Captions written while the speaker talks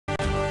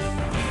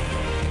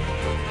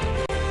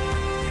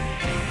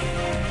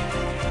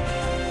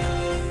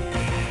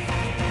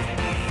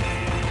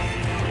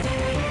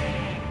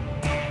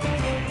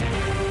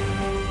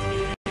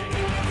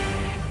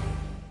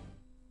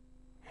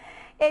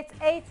It's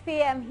 8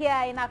 p.m.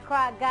 here in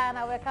Accra,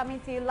 Ghana. We're coming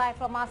to you live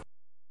from our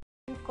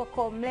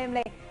Coco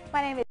Mlemle.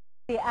 My name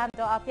is Ando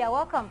Apia.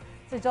 Welcome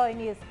to Joy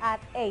News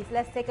at 8.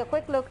 Let's take a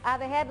quick look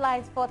at the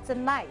headlines for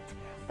tonight.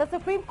 The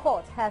Supreme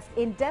Court has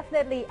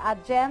indefinitely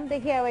adjourned the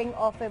hearing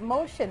of a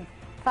motion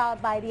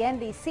filed by the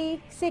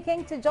NDC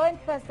seeking to join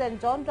President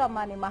John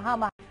Dramani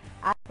Mahama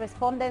as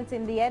respondents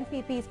in the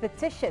NPP's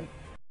petition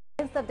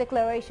against the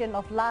declaration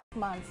of last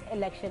month's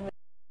election.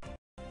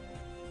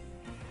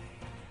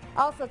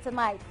 Also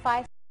tonight,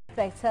 5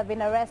 suspects have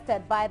been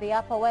arrested by the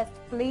Upper West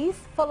Police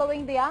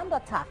following the armed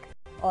attack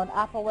on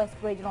Upper West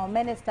Regional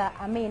Minister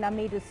Amin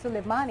Amidu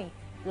Suleimani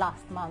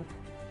last month.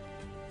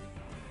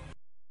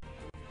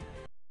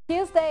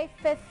 Tuesday,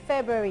 5th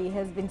February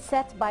has been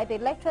set by the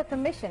Electoral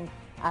Commission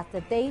as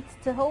the date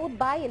to hold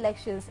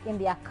by-elections in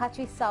the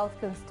Akachi South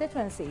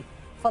constituency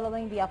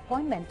following the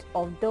appointment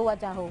of Dowa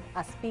Jaho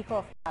as Speaker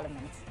of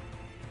Parliament.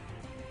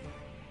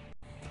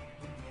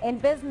 In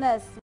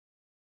business,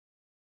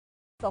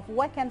 of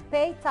work and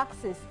pay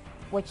taxes,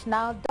 which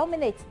now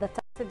dominates the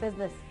taxi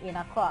business in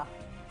Accra.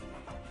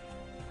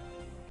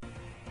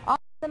 On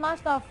the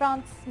national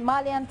front,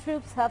 Malian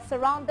troops have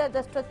surrounded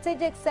the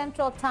strategic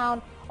central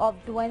town of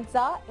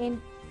Douentza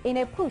in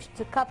a push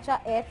to capture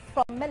it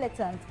from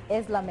militant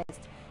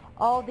Islamists.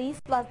 All these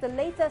plus the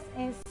latest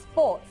in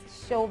sports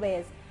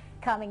showbiz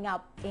coming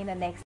up in the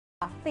next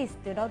hour. Please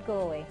do not go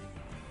away.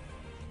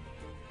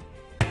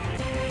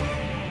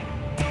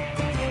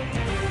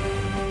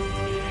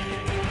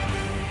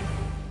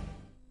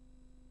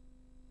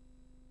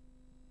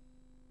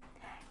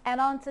 And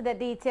on to the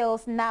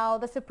details now.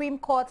 The Supreme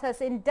Court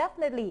has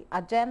indefinitely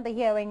adjourned the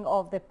hearing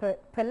of the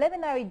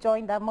preliminary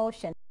joinder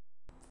motion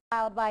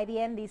filed by the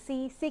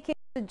NDC seeking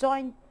to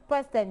join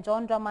President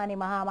John Dramani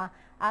Mahama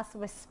as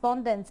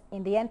respondents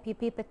in the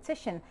NPP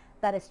petition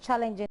that is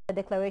challenging the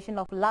declaration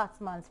of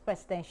last month's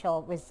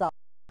presidential result.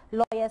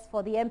 Lawyers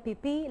for the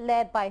NPP,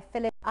 led by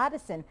Philip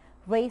Addison,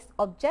 raised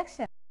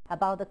objections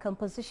about the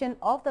composition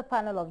of the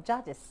panel of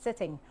judges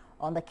sitting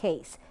on the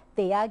case.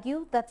 They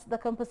argue that the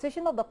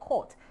composition of the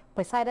court,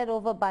 presided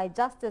over by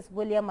Justice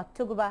William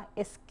Atuguba,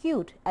 is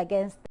skewed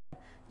against them.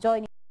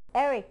 Joining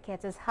Eric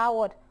Curtis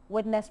Howard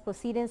witnessed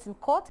proceedings in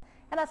court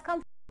and has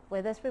come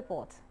with this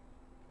report.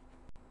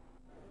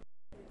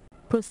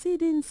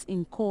 Proceedings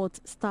in court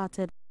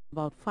started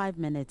about 5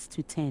 minutes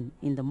to 10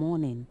 in the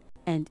morning,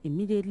 and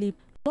immediately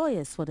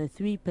lawyers for the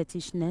three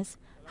petitioners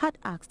had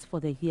asked for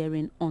the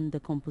hearing on the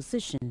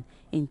composition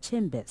in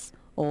chambers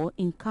or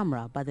in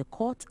camera, but the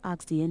court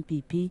asked the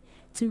NPP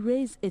to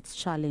raise its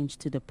challenge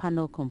to the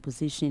panel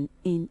composition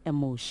in a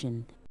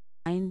motion.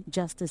 9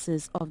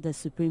 justices of the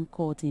Supreme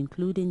Court,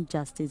 including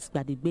Justice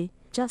Gbadegbe,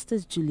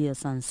 Justice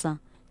Julius Ansah,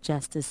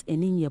 Justice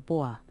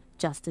Eninyeboah,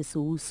 Justice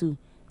Owusu,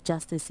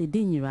 Justice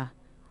Idinyira,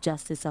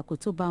 Justice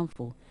Akoto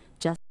Banfo,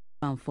 Justice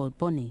Bamford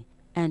Bonny,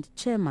 and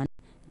Chairman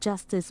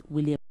Justice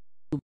William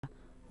Atuguba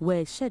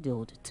were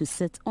scheduled to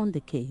sit on the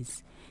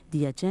case.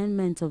 The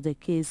adjournment of the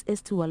case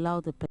is to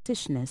allow the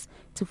petitioners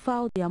to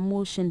file their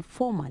motion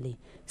formally,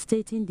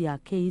 stating their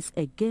case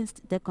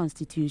against the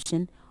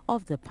constitution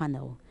of the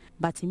panel.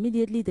 But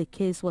immediately the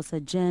case was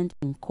adjourned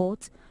in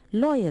court,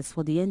 lawyers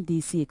for the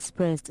NDC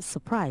expressed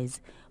surprise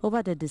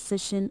over the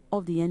decision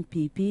of the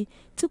NPP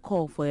to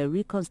call for a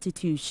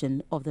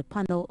reconstitution of the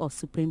panel of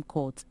Supreme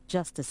Court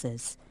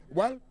justices.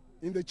 Well,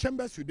 in the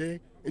chambers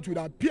today, it would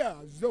appear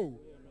as though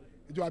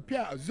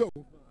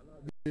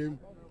the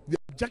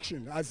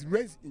objection as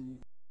raised in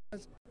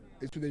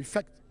is to the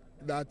effect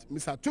that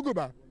Mr.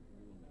 Atuguba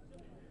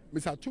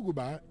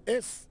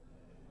is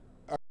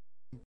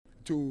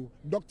to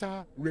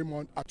Dr.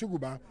 Raymond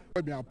Atuguba, who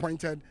has been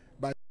appointed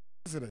by the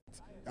President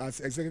as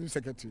Executive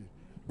Secretary.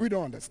 We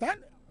don't understand.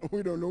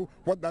 We don't know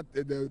what the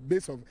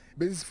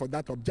basis for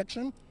that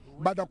objection.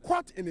 But the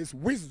court, in its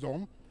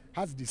wisdom,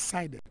 has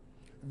decided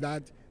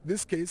that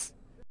this case,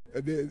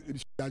 they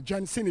should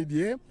adjourn sine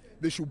die.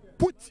 They should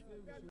put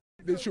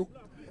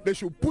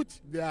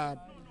their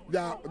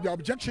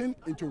objection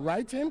into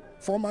writing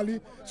formally,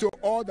 so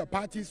all the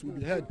parties will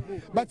be heard.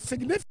 But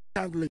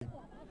significantly,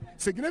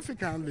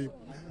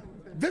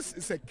 this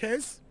is a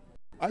case,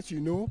 as you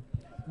know,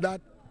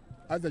 that,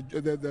 as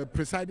the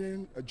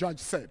presiding judge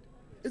said,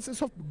 it's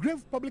of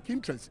grave public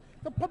interest.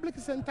 The public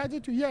is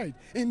entitled to hear it.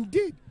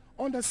 Indeed,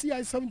 under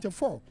CI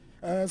 74,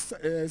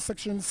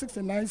 section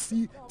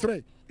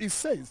 69C3, it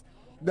says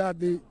that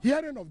the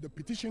hearing of the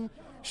petition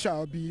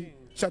shall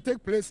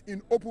take place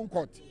in open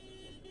court.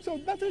 So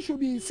nothing should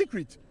be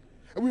secret.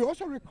 We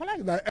also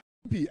recollect that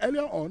MP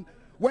earlier on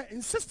were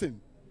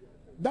insisting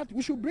that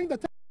we should bring the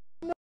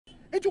testimony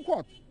into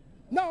court.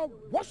 Now,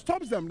 what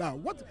stops them now?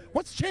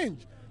 What's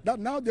changed that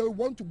now they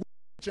want to go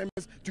to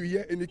chambers to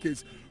hear any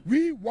case?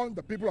 We want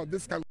the people of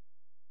this country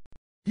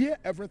to hear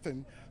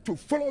everything, to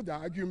follow the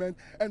argument,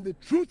 and the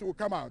truth will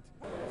come out.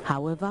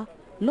 However,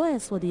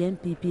 lawyers for the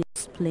NPP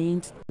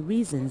explained the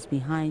reasons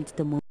behind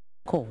the move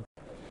to court.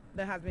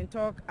 There has been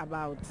talk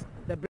about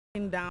the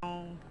breaking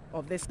down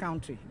of this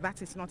country.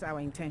 That is not our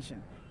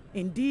intention.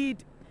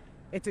 Indeed,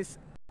 it is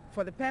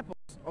for the purpose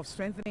of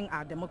strengthening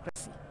our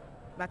democracy.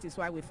 That is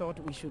why we thought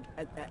we should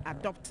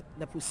adopt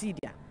the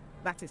procedure.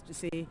 That is to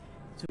say,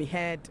 to be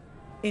heard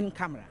in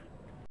camera.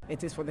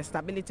 It is for the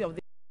stability of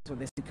for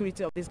the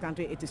security of this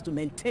country. It is to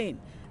maintain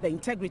the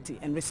integrity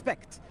and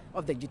respect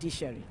of the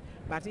judiciary.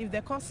 But if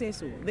the court says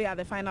so, they are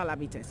the final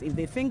arbiters. If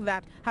they think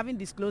that having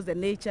disclosed the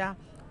nature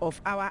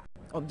of our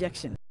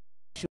objection,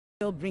 should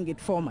still bring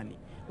it formally,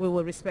 we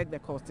will respect the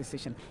court's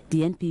decision.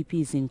 The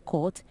NPP is in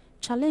court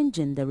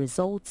challenging the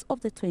results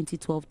of the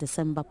 2012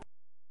 December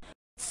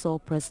saw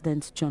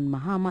President John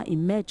Mahama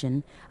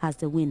emerging as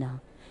the winner.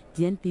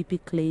 The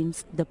NPP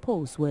claims the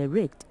polls were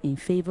rigged in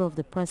favor of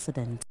the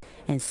president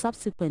and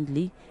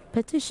subsequently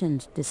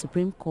petitioned the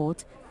Supreme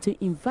Court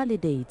to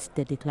invalidate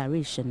the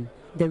declaration.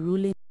 The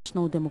ruling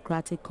National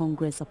Democratic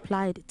Congress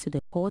applied to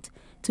the court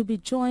to be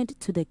joined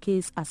to the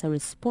case as a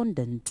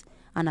respondent,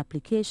 an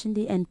application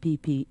the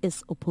NPP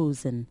is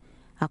opposing.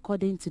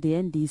 According to the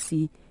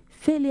NDC,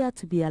 failure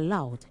to be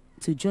allowed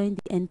to join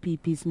the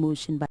NPP's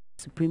motion by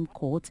the Supreme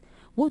Court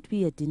would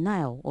be a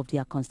denial of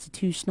their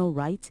constitutional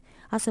right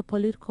as a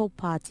political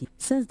party,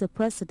 since the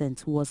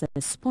president, who was a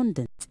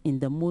respondent in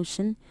the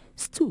motion,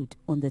 stood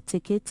on the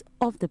ticket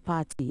of the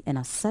party, and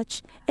as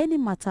such, any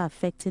matter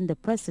affecting the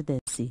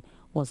presidency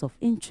was of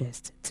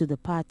interest to the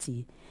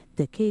party.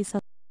 The case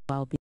has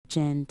now been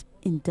adjourned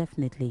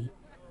indefinitely.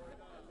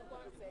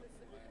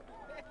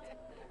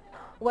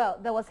 Well,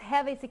 there was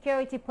heavy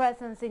security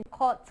presence in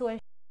court to ensure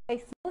a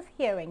smooth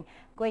hearing.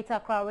 Greater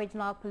Accra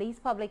Regional Police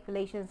Public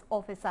Relations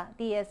Officer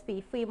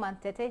DSP Freeman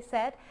Tete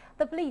said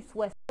the police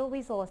were still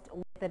resourced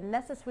with the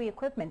necessary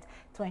equipment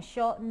to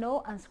ensure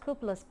no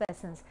unscrupulous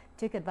persons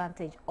took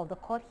advantage of the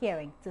court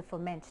hearing to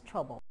foment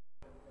trouble.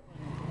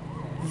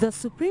 The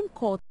Supreme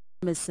Court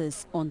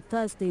premises on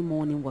Thursday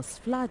morning was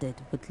flooded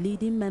with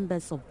leading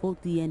members of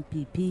both the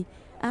NPP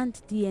and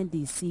the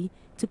NDC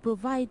to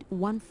provide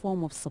one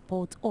form of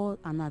support or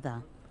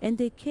another, and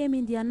they came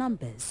in their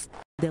numbers.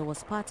 There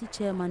was Party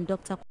Chairman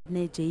Dr.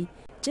 Kwabena,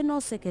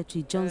 General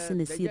Secretary Johnson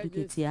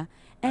Esiaduketia,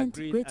 and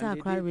Greater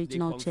Accra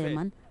Regional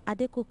Chairman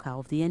Adekoka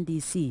of the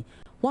NDC,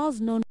 whilst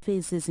known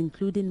faces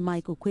including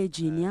Mike Okwe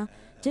Jr.,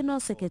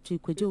 General Secretary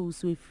Kwejo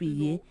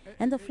Usue-Friye,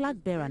 and the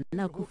flag bearer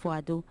Nana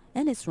Akufo-Addo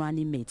and his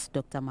running mate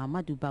Dr.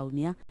 Mahamudu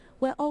Bawumia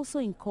were also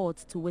in court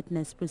to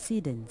witness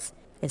proceedings.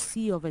 A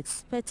sea of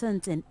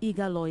expectant and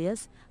eager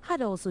lawyers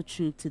had also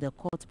trooped to the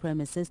court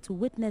premises to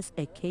witness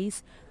a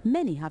case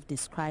many have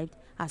described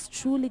as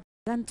truly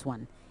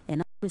gargantuan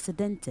and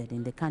unprecedented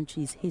in the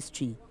country's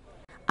history.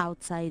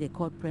 Outside the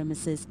court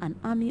premises, an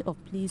army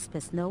of police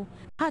personnel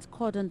had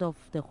cordoned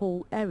off the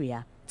whole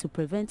area to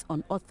prevent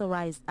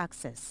unauthorized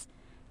access.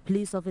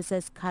 Police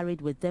officers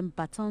carried with them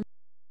batons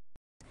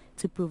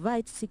to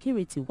provide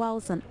security,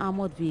 whilst an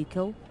armored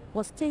vehicle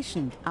was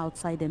stationed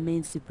outside the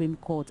main Supreme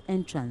Court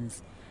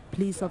entrance.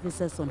 Police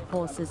officers on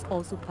horses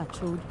also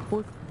patrolled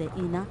both the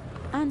inner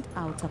and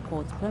outer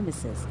court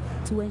premises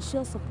to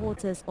ensure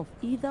supporters of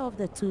either of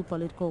the two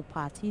political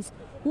parties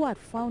who had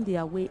found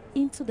their way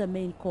into the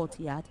main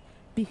courtyard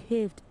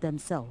behaved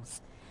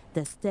themselves.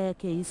 The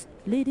staircase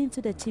leading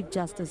to the Chief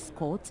Justice's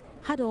court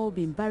had all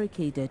been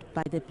barricaded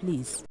by the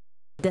police.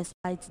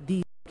 Despite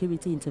these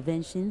security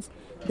interventions,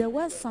 there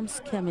were some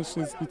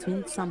skirmishes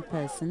between some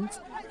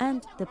persons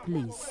and the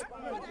police.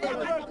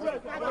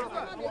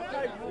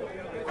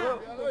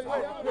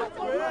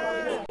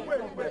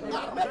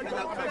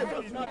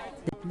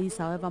 The police,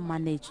 however,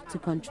 managed to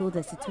control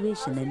the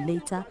situation and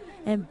later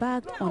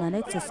embarked on an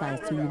exercise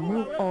to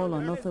remove all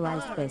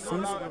unauthorized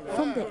persons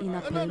from the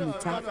inner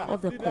perimeter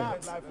of the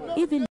court.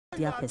 Even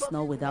their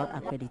personnel without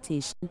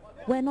accreditation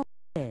were not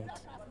spared.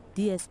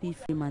 DSP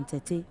Freeman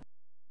Tete,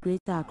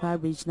 Greater Accra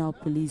Regional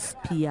Police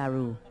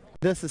PRO.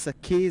 This is a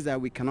case that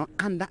we cannot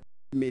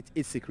underestimate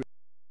its security.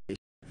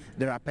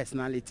 There are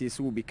personalities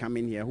who will be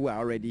coming here, who are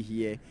already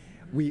here.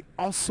 We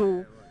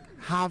also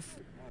have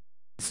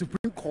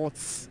Supreme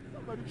Court's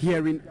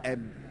hearing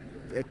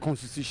a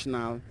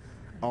constitutional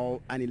or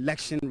an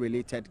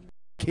election-related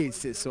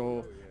cases.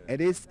 So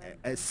it is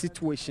a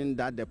situation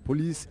that the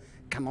police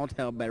cannot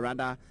help but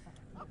rather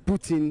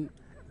put in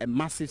a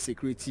massive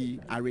security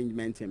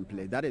arrangement in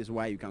place. That is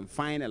why you can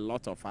find a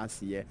lot of us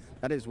here.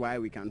 That is why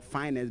we can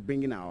find us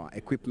bringing our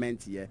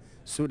equipment here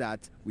so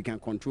that we can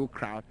control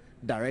crowd,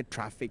 direct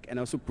traffic, and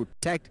also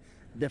protect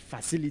the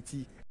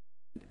facility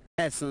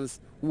persons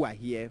who are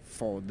here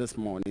for this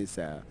morning's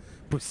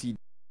proceeding.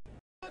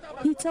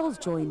 He tells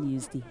Joy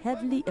News the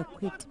heavily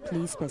equipped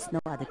police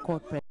personnel at the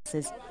court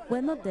premises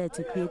were not there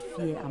to create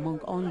fear among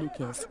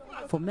onlookers.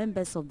 For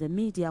members of the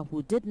media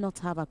who did not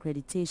have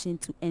accreditation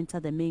to enter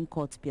the main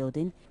court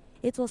building,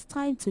 it was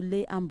time to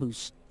lay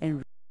ambush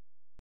and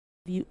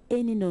review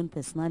any known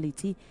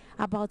personality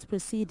about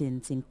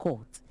proceedings in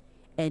court.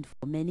 And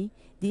for many,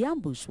 the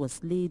ambush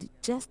was laid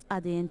just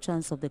at the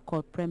entrance of the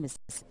court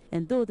premises,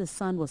 and though the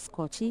sun was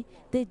scorchy,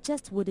 they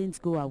just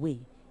wouldn't go away,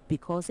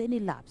 because any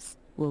lapse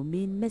will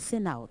mean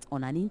missing out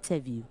on an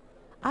interview.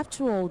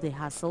 After all the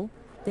hassle,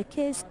 the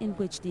case in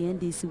which the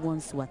NDC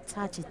wants to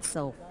attach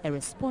itself a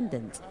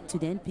respondent to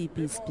the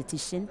NPP's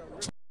petition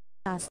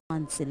last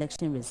month's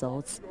election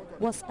results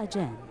was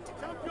adjourned.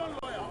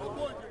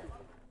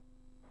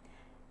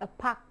 a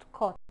packed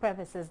court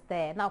premises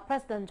there. Now,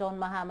 President John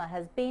Mahama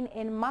has been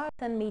in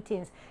marathon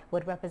meetings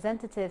with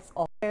representatives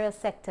of various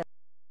sectors.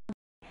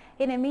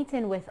 In a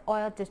meeting with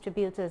oil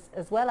distributors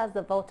as well as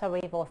the Volta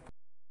River Authority,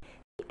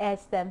 he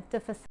urged them to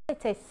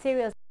facilitate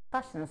serious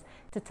discussions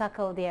to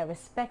tackle their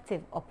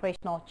respective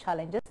operational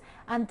challenges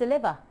and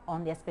deliver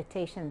on the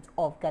expectations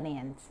of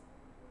Ghanaians.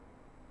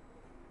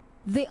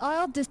 The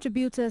oil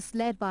distributors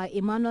led by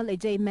Emmanuel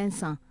Ejay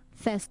Mensah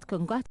first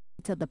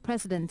congratulated the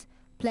president,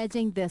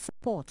 pledging their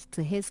support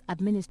to his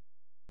administration.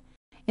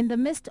 In the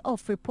midst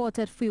of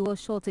reported fuel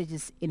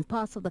shortages in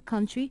parts of the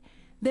country,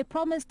 they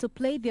promised to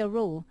play their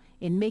role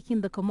in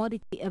making the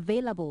commodity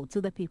available to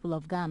the people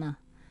of Ghana.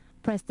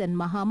 President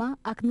Mahama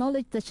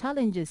acknowledged the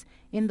challenges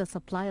in the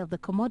supply of the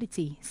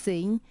commodity,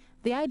 saying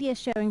the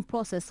idea-sharing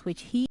process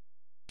which he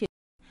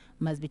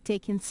must be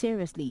taken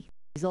seriously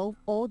to resolve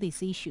all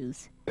these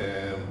issues.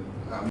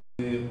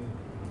 Many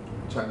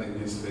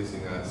challenges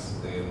facing us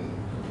in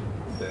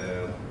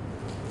the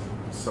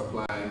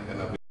supply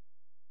and availability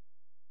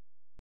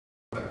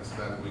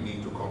that we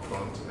need to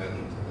confront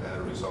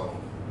and resolve.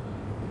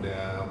 There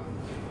are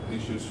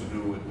issues to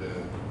do with the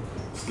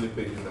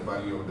slippage in the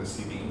value of the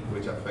cedi,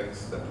 which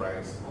affects the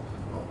price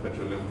of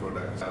petroleum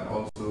products, and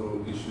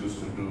also issues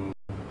to do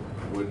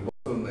with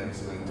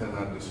bottlenecks in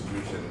internal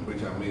distribution,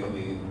 which are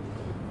mainly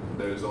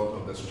the result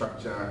of the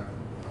structure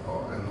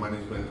and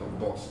management of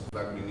BOS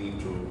that we need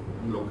to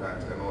look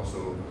at and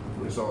also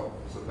resolve,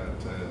 so that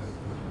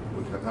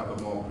we can have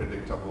a more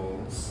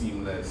predictable,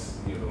 seamless,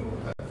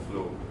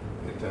 flow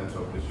in terms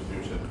of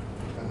distribution.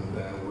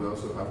 And we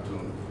also have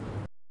to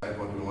decide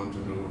what we want to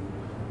do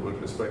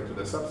with respect to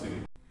the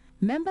subsidy.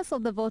 Members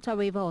of the Volta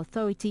River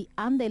Authority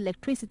and the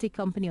Electricity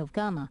Company of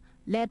Ghana,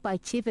 led by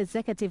Chief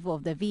Executive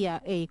of the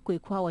VRA, Kwaku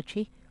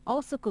Awotri,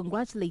 also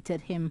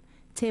congratulated him,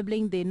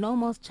 tabling the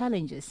enormous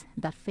challenges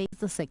that face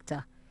the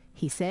sector.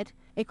 He said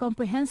a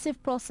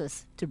comprehensive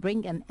process to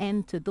bring an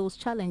end to those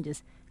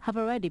challenges have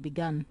already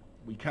begun.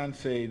 We can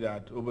say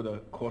that over the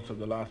course of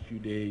the last few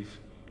days,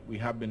 we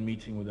have been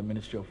meeting with the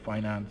Ministry of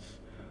Finance,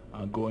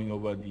 going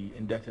over the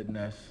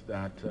indebtedness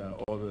that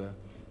all the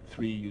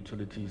three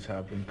utilities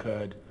have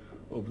incurred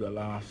over the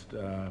last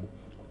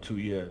 2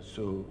 years.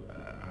 So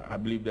I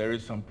believe there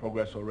is some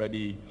progress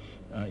already,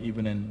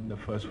 even in the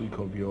first week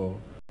of your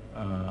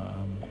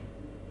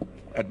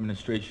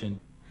administration.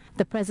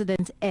 The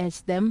president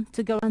urged them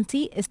to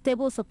guarantee a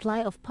stable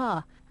supply of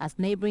power, as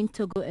neighboring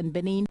Togo and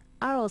Benin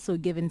are also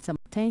given some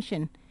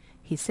attention.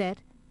 He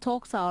said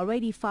talks are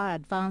already far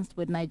advanced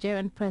with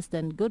Nigerian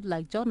President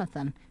Goodluck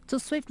Jonathan to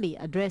swiftly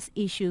address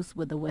issues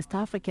with the West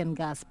African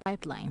gas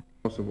pipeline.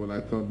 Possible,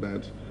 I thought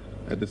that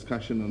a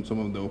discussion on some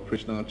of the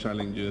operational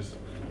challenges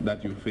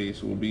that you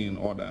face will be in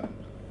order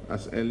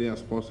as early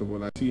as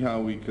possible. I see how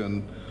we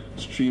can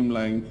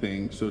streamline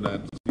things so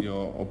that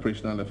your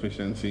operational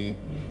efficiency,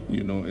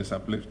 is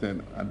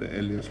uplifted at the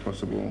earliest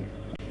possible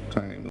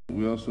time.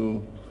 We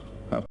also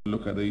have to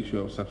look at the issue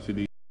of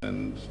subsidy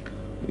and,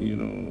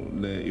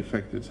 the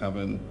effect it's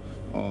having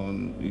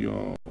on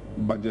your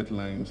budget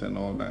lines and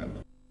all that.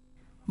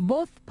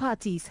 Both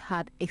parties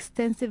had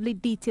extensively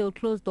detailed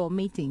closed-door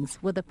meetings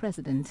with the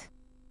president.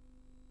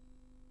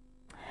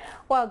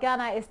 While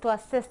Ghana is to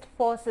assist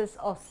forces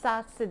of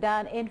South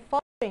Sudan in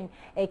fostering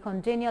a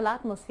congenial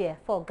atmosphere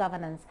for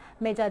governance,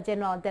 Major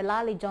General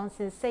Delali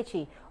Johnson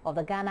Sechi of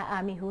the Ghana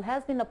Army, who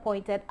has been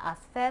appointed as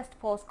First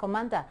Force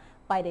Commander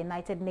by the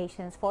United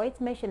Nations for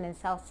its mission in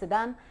South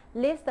Sudan,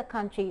 leaves the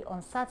country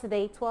on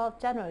Saturday, 12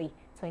 January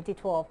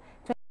 2012.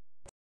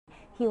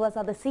 He was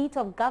at the seat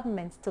of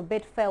government to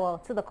bid farewell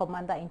to the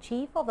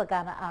Commander-in-Chief of the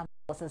Ghana Armed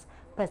Forces,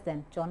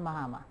 President John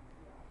Mahama.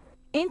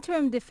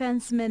 Interim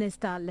Defense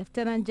Minister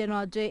Lieutenant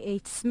General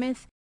J.H.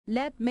 Smith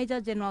led Major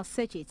General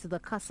Sechi to the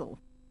castle.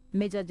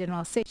 Major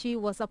General Sechi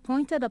was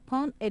appointed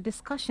upon a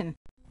discussion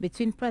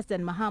between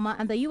President Mahama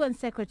and the UN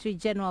Secretary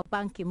General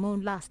Ban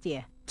Ki-moon last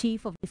year.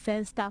 Chief of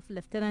Defense Staff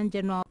Lieutenant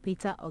General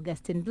Peter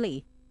Augustine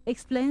Blay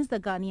explains the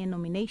Ghanaian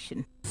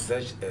nomination.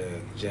 Such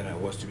a general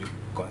was to be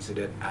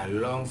considered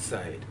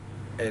alongside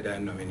other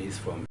nominees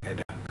from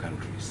other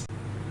countries.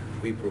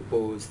 We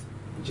proposed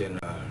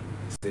General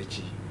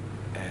Sechi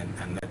and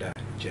another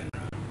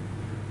general.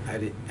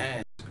 At the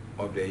end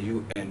of the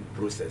UN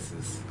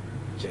processes,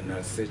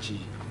 General Sechi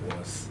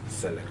was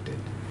selected.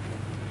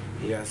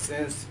 He has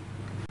since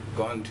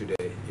gone to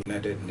the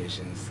United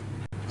Nations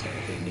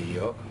in New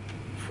York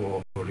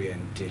for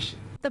orientation.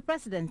 The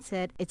president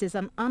said it is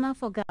an honor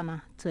for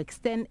Ghana to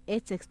extend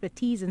its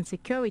expertise in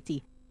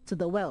security to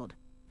the world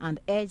and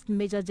urged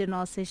Major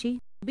General Sechi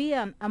to be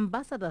an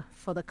ambassador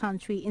for the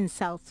country in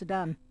South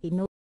Sudan. He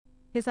noted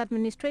his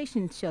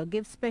administration shall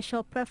give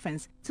special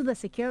preference to the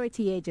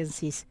security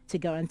agencies to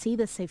guarantee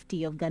the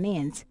safety of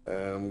Ghanaians.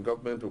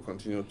 Government will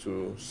continue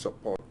to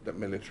support the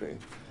military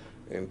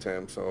in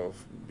terms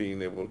of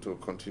being able to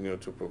continue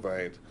to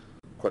provide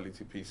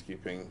quality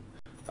peacekeeping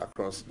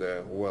across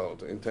the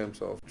world, in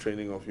terms of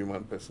training of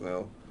human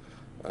personnel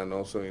and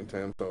also in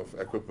terms of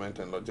equipment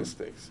and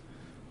logistics.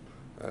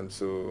 And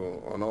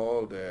so on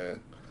all the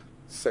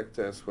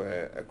sectors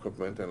where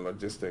equipment and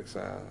logistics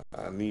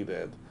are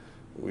needed,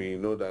 We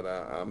know that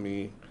our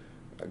army,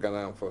 Ghana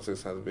Armed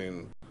Forces, has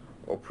been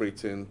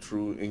operating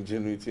through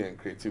ingenuity and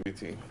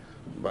creativity,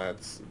 but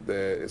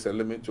there is a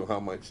limit to how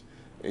much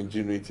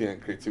ingenuity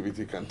and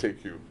creativity can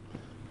take you.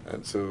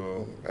 And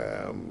so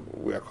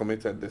we are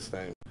committed this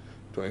time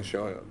to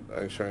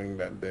ensuring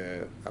that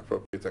the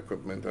appropriate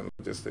equipment and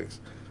logistics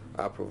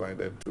are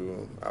provided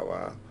to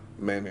our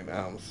men in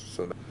arms.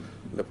 So that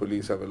the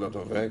police have a lot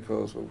of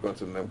vehicles, we've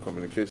gotten them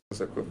communications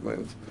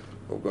equipment,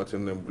 we've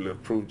gotten them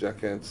bulletproof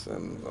jackets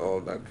and all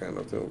that kind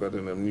of thing. We've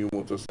gotten them new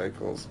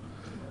motorcycles,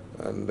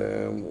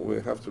 and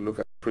we have to look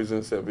at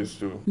prison service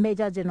too.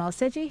 Major General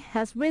Sechi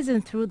has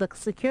risen through the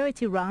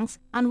security ranks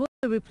and will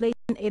be replacing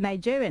a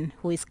Nigerian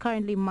who is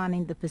currently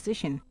manning the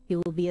position. He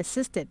will be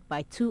assisted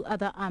by 2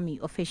 other army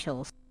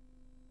officials.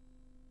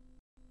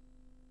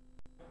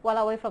 Well,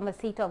 away from the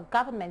seat of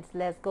government,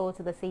 let's go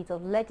to the seat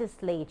of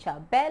legislature.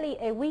 Barely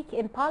a week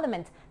in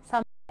Parliament,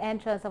 some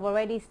entrants have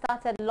already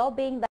started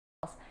lobbying the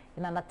House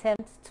in an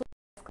attempt to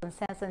address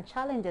concerns and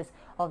challenges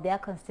of their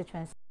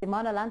constituency.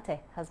 Emmanuel Ante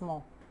has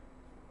more.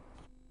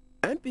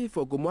 MP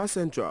for Gomoa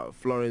Central,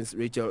 Florence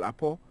Rachel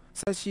Apo,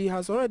 says she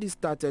has already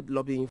started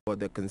lobbying for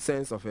the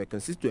concerns of her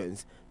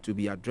constituents to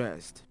be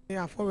addressed. They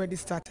have already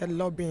started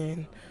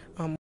lobbying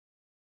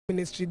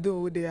ministry,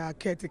 though they are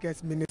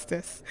caretakers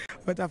ministers,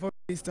 but I've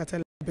already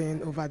started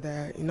lobbying over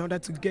there in order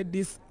to get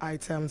these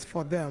items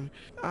for them.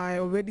 I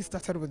already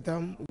started with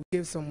them, we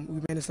gave some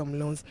women some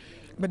loans,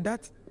 but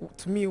that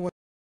to me was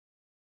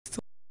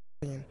still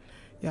lobbying.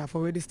 Yeah, I've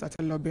already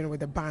started lobbying with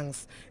the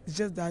banks. It's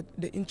just that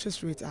the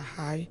interest rates are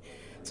high,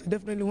 so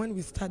definitely when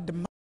we start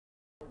the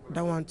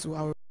that one to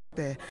our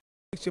there,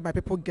 make sure my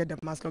people get the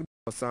mask.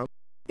 For some,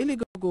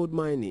 illegal gold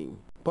mining,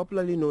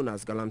 popularly known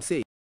as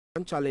galamsey,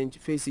 one challenge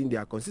facing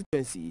their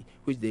constituency,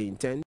 which they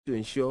intend to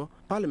ensure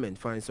Parliament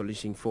finds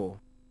solution for.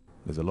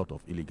 There's a lot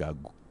of illegal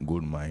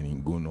gold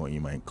mining going on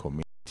in my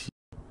community.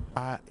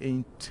 I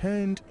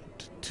intend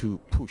to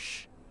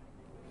push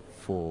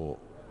for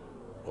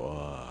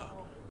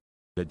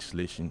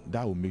legislation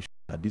that will make sure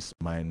that these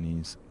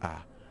minings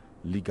are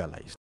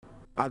legalized.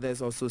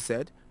 Others also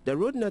said the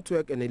road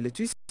network and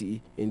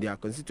electricity in their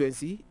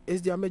constituency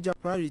is their major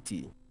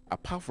priority.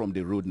 Apart from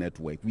the road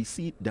network, we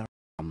see there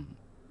are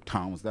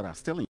towns that are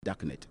still in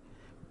darknet,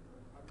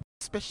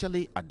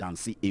 especially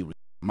Adansi area,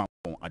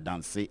 Mapon,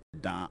 Adansi,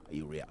 Dan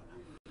area,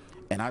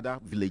 and other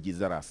villages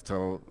that are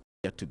still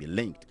yet to be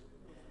linked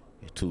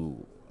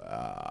to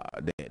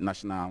the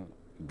national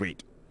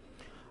grid.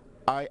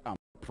 I am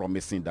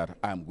promising that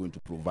I am going to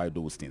provide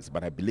those things,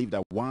 but I believe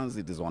that once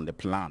it is on the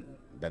plan,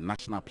 the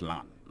national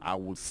plan, I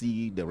will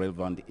see the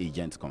relevant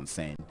agents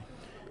concerned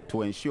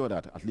to ensure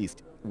that at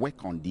least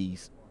work on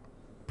these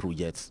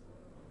projects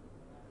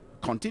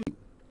continue.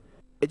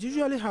 It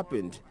usually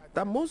happened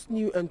that most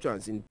new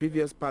entrants in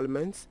previous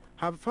parliaments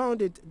have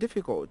found it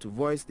difficult to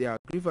voice their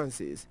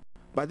grievances,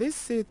 but this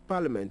 6th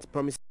parliament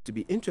promises to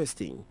be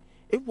interesting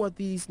if what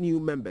these new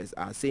members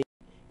are saying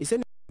is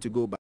anything to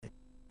go by.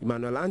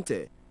 Emmanuel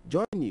Ante,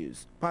 Joy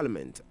News,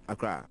 Parliament,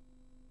 Accra.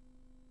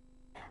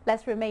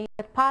 Let's remain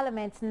at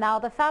Parliament now.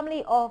 The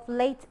family of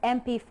late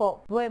MP for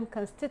Boem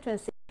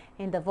constituency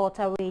in the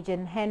Volta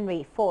region,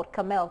 Henry Ford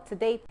Kamel,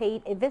 today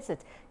paid a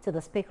visit to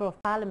the Speaker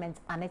of Parliament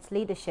and its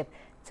leadership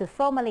to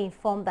formally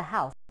inform the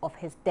House of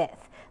his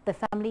death. The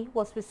family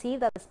was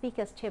received at the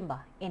Speaker's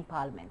chamber in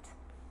Parliament.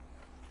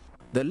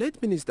 The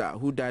late minister,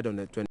 who died on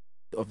the 20th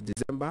of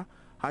December,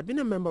 had been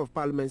a member of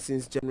Parliament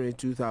since January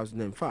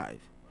 2005.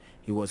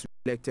 He was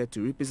elected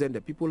to represent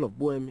the people of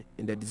Boem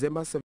in the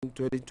December 7,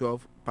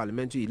 2012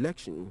 parliamentary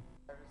election.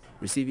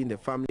 Receiving the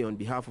family on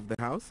behalf of the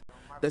House,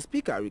 the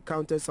Speaker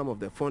recounted some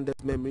of the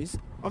fondest memories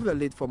of the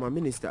late former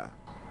minister.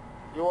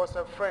 He was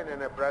a friend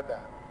and a brother.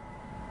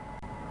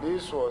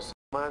 This was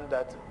a man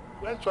that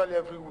virtually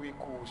every week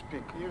we would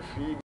speak. If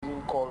he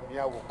didn't call me,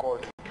 I would call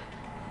him.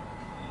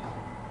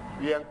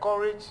 We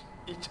encourage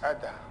each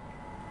other,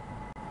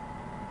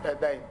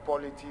 either in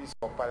politics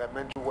or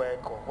parliamentary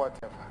work or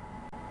whatever.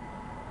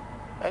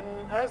 And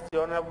as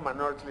the Honorable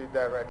Minority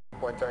Leader rightly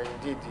pointed out,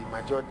 indeed the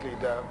Majority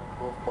Leader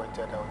both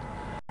pointed out,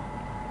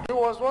 he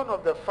was one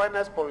of the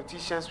finest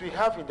politicians we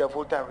have in the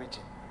Volta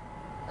region,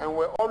 and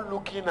we're all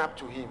looking up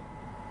to him.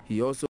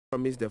 He also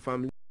promised the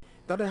family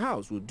that the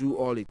House will do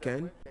all it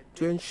can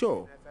to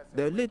ensure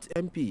the late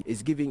MP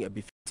is giving a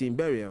befitting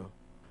burial.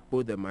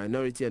 Both the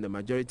minority and the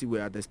majority were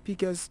at the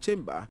Speaker's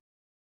chamber.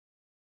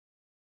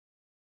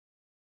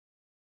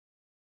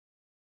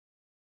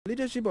 The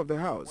leadership of the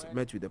House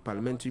met with the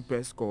Parliamentary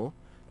Press Corps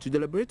to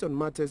deliberate on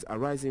matters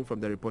arising from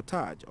the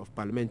reportage of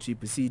parliamentary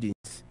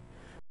proceedings.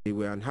 They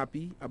were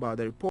unhappy about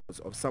the reports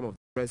of some of the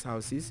press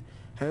houses,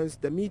 hence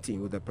the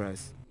meeting with the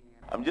press.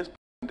 I'm just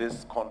putting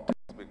this context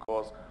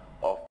because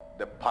of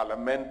the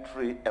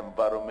parliamentary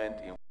environment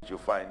in which you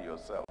find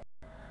yourself,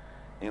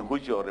 in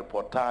which your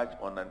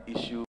reportage on an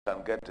issue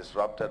can get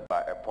disrupted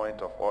by a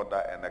point of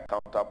order and a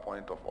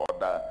counterpoint of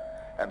order,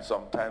 and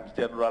sometimes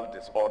general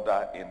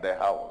disorder in the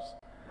House.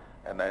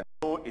 And I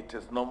know it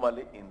is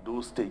normally in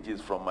those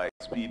stages, from my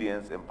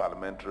experience in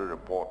parliamentary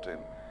reporting,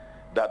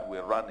 that we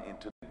run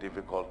into the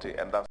difficulty,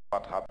 and that's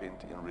what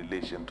happened in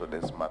relation to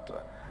this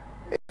matter.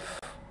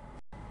 If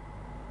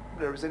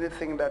there is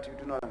anything that you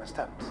do not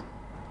understand,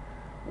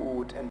 we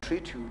would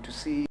entreat you to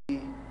see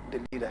the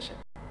leadership,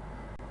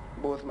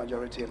 both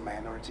majority and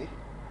minority.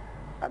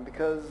 And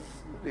because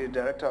the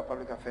Director of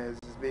Public Affairs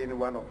has been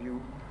one of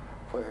you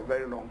for a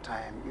very long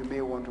time, you may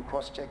want to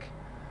cross-check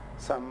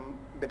some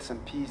bits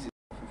and pieces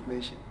of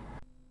information.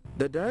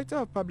 The Director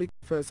of Public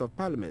Affairs of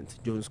Parliament,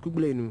 Jones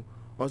Kublenu,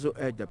 also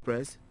urged the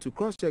press to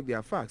cross-check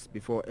their facts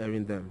before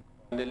airing them.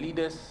 The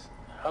leaders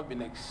have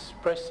been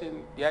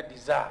expressing their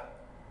desire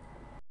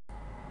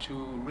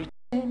to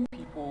retain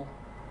people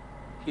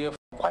here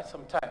for quite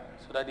some time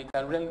so that they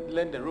can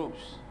learn the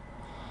ropes.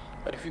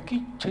 But if you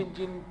keep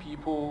changing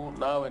people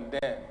now and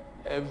then,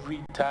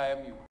 every time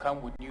you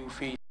come with new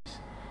faces,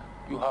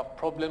 you have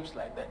problems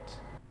like that.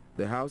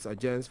 The House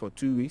adjourns for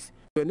 2 weeks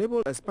to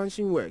enable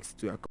expansion works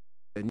to accommodate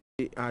the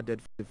newly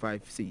added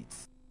 45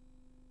 seats.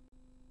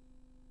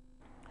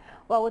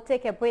 Well, we'll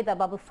take a breather,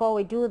 but before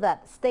we do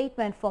that,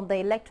 statement from the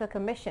Electoral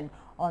Commission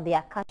on the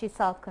Akachi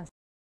South constituency.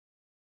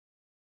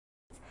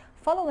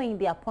 Following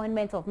the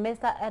appointment of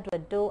Mr.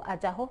 Edward Doe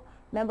Ajaho,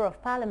 Member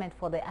of Parliament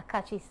for the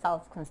Akachi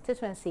South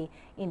constituency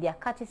in the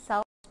Akachi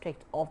South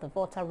district of the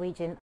Volta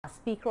region as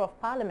Speaker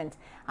of Parliament,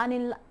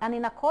 and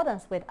in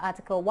accordance with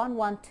Article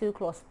 112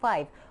 Clause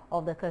 5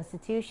 of the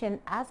Constitution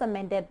as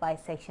amended by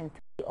Section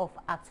 3 of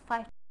Act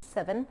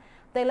 527,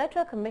 the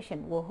Electoral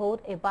Commission will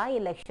hold a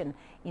by-election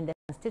in the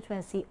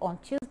constituency on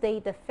Tuesday,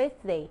 the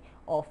 5th day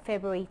of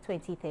February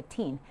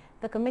 2013.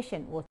 The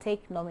Commission will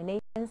take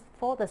nominations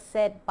for the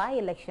said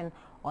by-election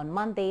on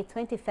Monday,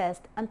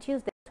 21st and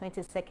Tuesday,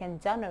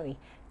 22nd January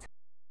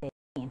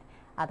 2013.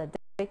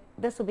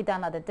 This will be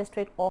done at the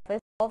District Office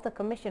of the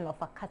Commission of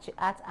Akachi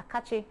at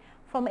Akachi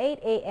from 8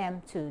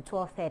 a.m. to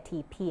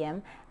 12:30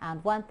 p.m.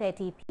 and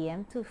 1:30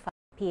 p.m. to 5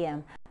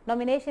 p.m.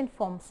 Nomination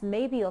forms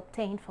may be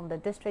obtained from the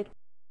District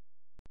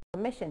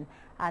Commission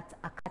at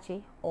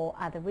Akachi or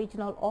at the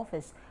Regional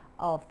Office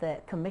of the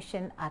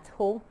Commission at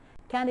home.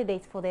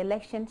 Candidates for the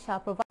election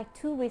shall provide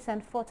 2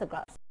 recent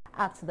photographs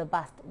up to the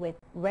bust with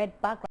red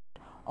background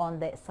on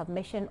the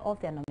submission of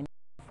their nomination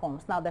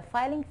forms. Now, the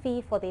filing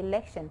fee for the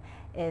election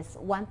is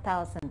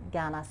 1,000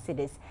 Ghana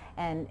cedis,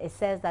 and it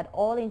says that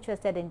all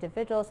interested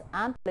individuals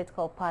and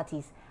political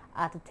parties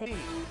are to take...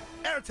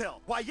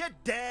 Airtel, why you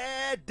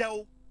dead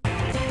though?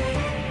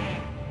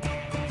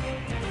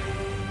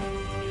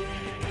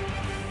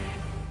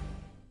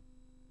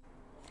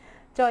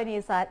 Joining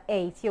us at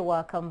 8, you're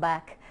welcome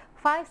back.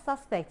 5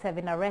 suspects have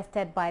been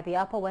arrested by the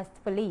Upper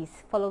West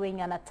Police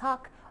following an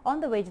attack on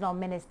the Regional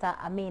Minister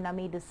Amin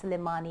Amidu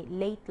Suleimani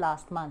late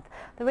last month.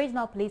 The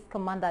Regional Police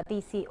Commander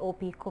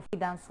DCOP Kofi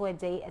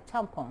Dansoeje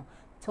Achampong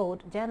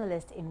told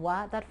journalists in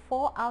WA that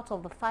 4 out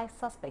of the 5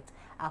 suspects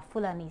are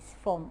Fulanis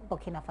from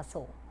Burkina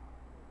Faso.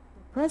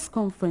 The press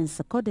conference,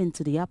 according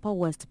to the Upper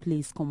West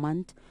Police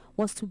Command,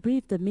 was to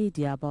brief the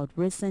media about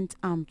recent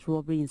armed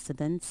robbery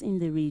incidents in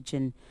the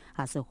region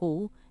as a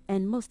whole,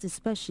 and most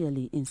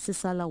especially in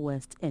Sisala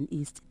West and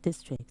East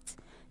districts.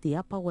 The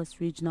Upper West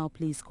Regional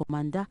Police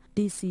Commander,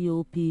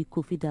 DCOP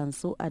Kofi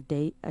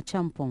Dansoeje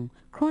Achampong,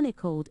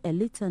 chronicled a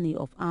litany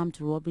of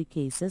armed robbery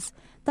cases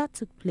that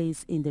took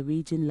place in the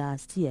region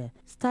last year,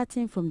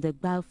 starting from the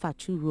Gbao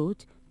Fachu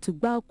Road to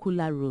Gbao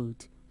Kula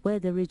Road, where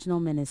the Regional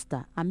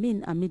Minister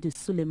Amin Amidu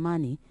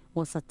Suleimani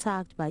was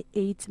attacked by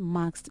 8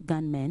 masked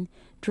gunmen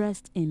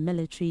dressed in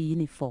military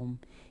uniform.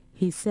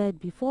 He said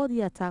before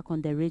the attack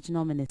on the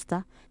Regional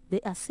Minister,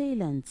 the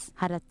assailants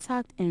had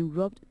attacked and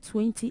robbed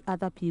 20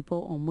 other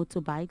people on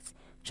motorbikes,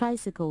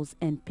 tricycles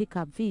and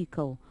pickup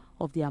vehicle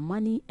of their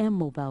money and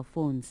mobile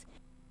phones.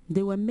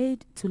 They were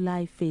made to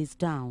lie face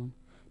down.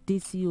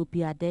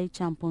 DCOP Ade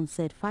Champon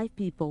said 5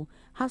 people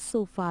have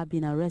so far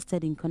been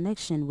arrested in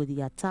connection with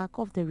the attack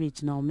of the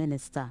Regional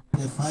Minister.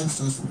 The 5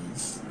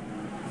 suspects,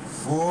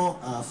 4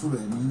 are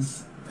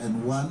Fulanis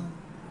and 1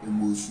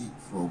 Emoshi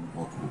from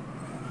Boko.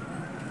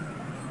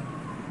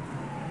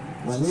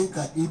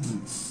 Waleka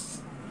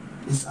Idris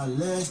is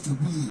alleged to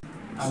be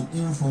an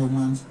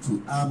informant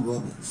to armed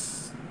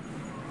robbers,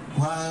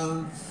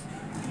 while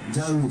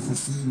Jaro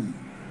Fuseni,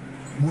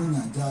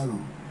 Munya Jaro,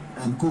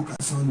 and Koka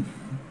Sondi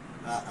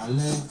are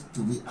alleged to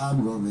be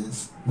armed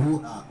robbers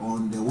who are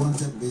on the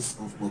wanted list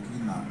of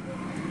Burkina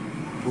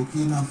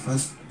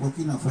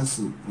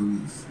Faso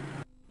police.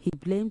 He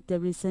blamed the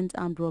recent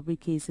armed robbery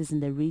cases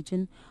in the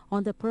region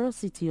on the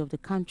porosity of the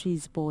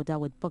country's border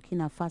with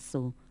Burkina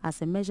Faso.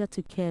 As a measure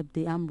to curb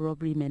the armed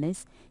robbery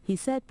menace, he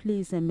said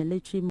police and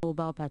military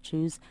mobile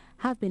patrols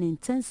have been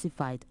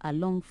intensified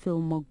along Phil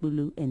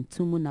Mogbulu and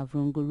Tumu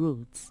Navrongo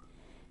roads.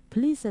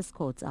 Police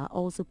escorts are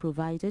also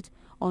provided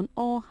on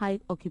all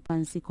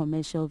high-occupancy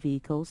commercial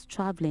vehicles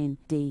traveling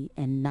day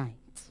and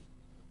night.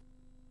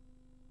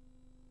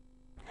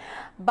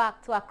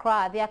 Back to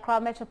Accra, the Accra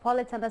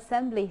Metropolitan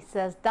Assembly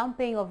says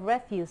dumping of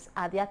refuse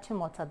at the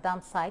Achimota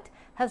dam site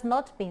has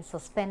not been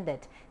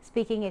suspended.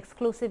 Speaking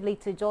exclusively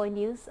to Joy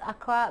News,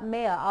 Accra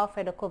Mayor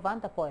Alfred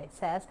Okoye-Vanderpoy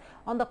says,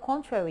 on the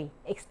contrary,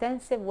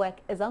 extensive work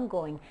is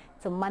ongoing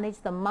to manage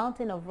the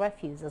mountain of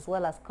refuse as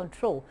well as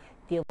control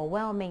the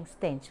overwhelming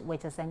stench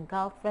which has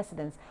engulfed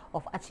residents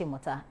of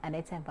Achimota and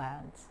its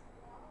environs.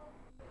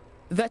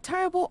 The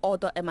terrible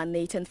odor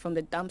emanating from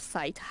the dump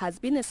site has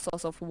been a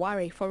source of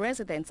worry for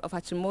residents of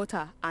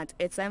Achimota and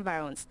its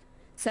environs.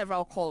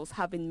 Several calls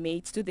have been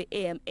made to the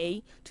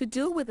AMA to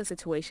deal with the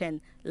situation,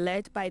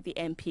 led by the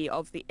MP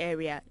of the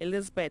area,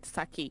 Elizabeth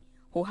Saki,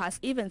 who has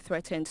even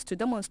threatened to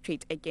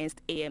demonstrate against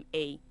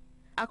AMA.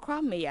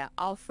 Accra Mayor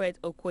Alfred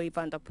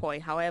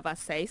Okoye-Vanderpoy, however,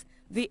 says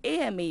the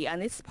AMA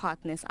and its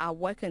partners are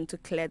working to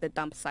clear the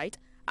dump site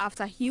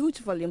after huge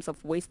volumes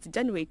of waste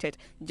generated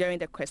during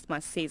the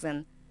Christmas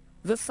season.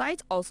 The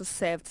site also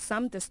served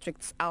some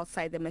districts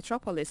outside the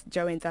metropolis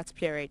during that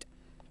period.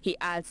 He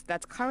adds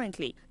that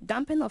currently,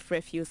 dumping of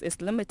refuse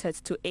is limited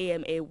to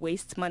AMA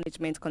waste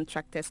management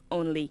contractors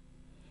only.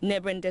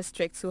 Neighboring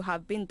districts who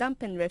have been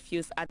dumping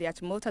refuse at the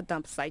Achimota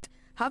dump site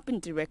have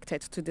been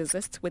directed to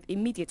desist with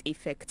immediate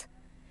effect.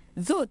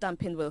 Though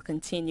dumping will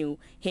continue,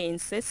 he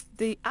insists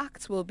the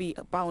act will be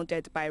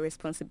bounded by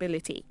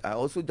responsibility. I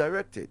also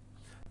directed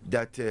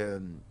that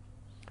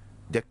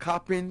the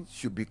capping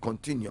should be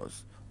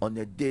continuous on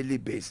a daily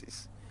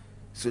basis,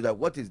 so that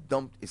what is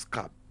dumped is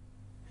capped,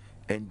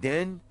 and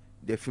then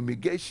the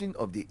fumigation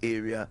of the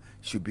area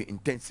should be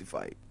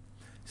intensified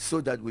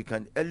so that we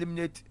can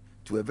eliminate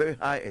to a very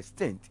high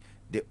extent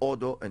the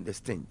odor and the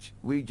stench.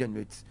 We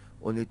generate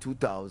only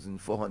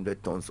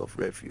 2,400 tons of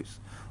refuse,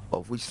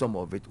 of which some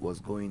of it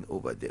was going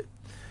over there.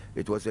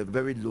 It was a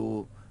very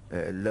low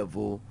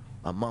level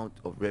amount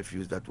of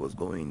refuse that was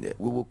going there.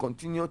 We will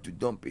continue to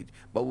dump it,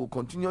 but we'll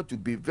continue to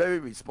be very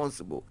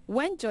responsible.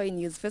 When Joy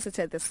News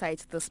visited the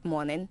site this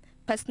morning,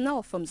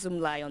 personnel from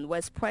Zoomlion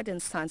were spreading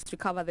sands to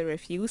cover the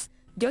refuse,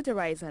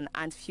 deodorizing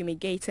and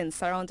fumigating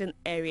surrounding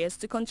areas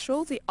to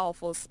control the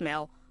awful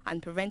smell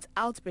and prevent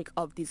outbreak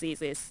of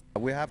diseases.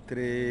 We have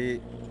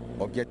 3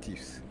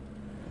 objectives: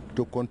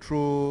 to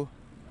control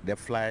the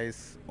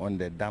flies on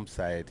the dump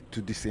site,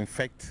 to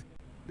disinfect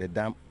the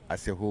dump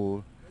as a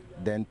whole,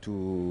 then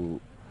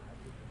to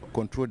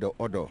control the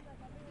odor.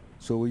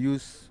 So we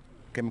use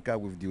chemical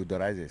with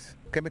deodorizers.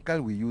 Chemical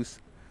we use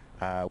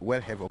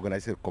World Health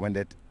Organization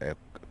recommended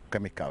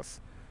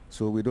chemicals.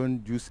 So we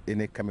don't use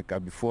any chemical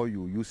before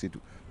you use it.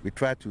 We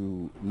try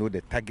to know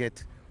the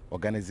target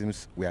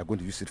organisms we are going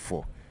to use it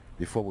for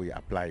before we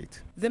apply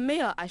it. The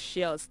mayor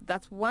assures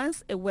that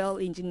once a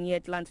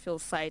well-engineered landfill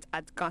site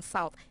at Ghana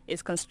South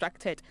is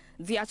constructed,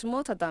 the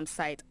Achimota dam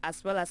site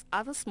as well as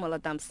other smaller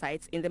dam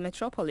sites in the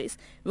metropolis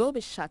will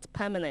be shut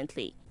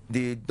permanently.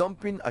 The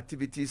dumping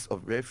activities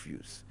of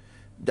refuse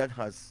that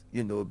has,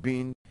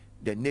 been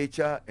the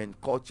nature and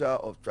culture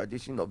of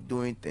tradition of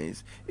doing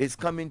things is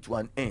coming to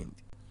an end,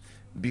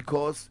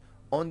 because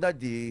under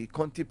the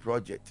Conti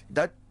project,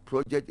 that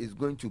project is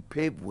going to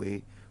pave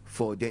way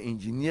for the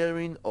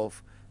engineering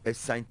of a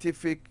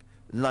scientific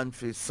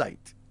landfill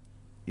site.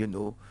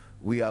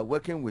 We are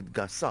working with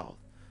Ghana South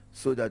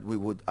so that we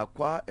would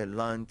acquire a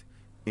land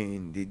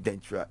in the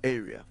Dentra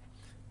area,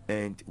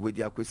 and with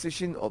the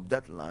acquisition of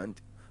that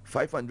land,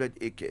 500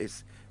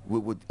 acres, we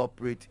would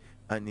operate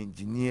an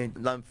engineered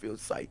landfill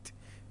site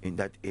in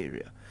that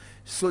area,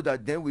 so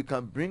that then we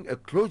can bring a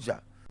closure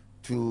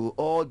to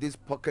all these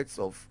pockets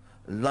of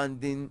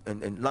landing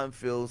and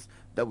landfills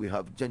that we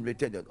have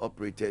generated and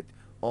operated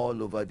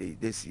all over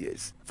these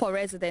years. For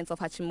residents of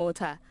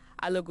Achimota,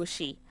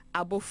 Alogoshi,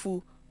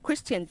 Abofu,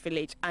 Christian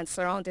Village and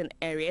surrounding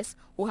areas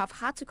who have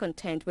had to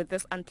contend with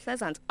this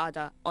unpleasant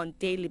odor on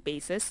daily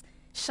basis,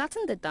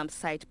 shutting the dump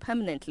site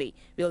permanently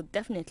will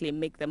definitely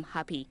make them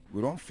happy.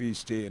 We don't feel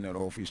stay in an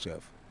office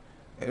self.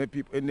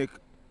 Any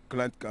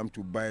client come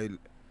to buy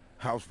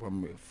house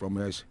from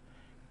us,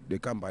 they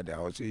come by the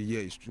house, say,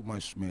 yeah, it's too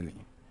much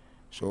smelling.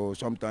 So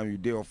sometimes you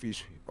day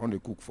office on the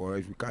cook for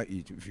us, we can't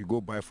eat. If you go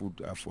buy food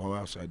from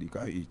outside, you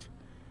can't eat.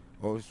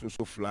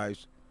 Also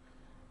flies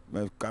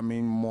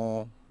coming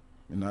more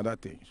and other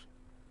things.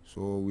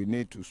 So we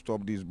need to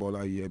stop this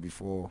boiler here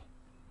before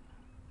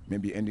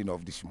maybe ending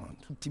of this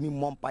month.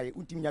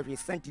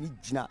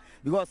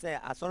 Because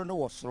I saw no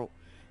was so.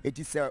 It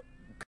is a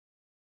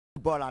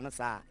ball and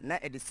na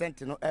a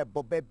sentinel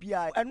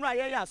bobebia and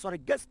right sorry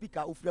guest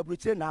speaker of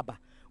Labriche Naba.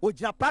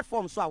 Ojina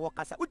platform so I work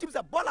as which is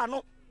a ball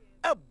no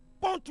a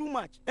born too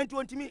much and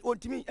to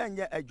me and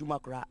a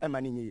Jumakra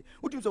Emani.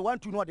 Which is a 1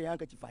 2 know the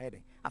handkerchief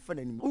head. A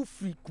friend who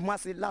free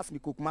Kumasi last me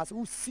cook mass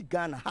who see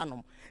Ghana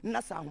Hanum.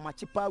 Nasa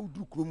Machipa who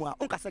do Kruma,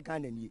 Unca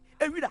Second and ye.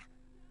 A reader.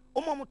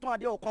 Omo to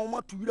ade o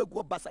kwa to wire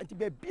go basa nti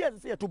be bia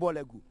se to ball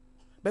egu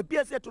be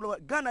bia se to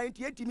Ghana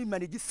nti me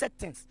manage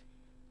settings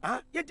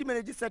yenti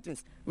manage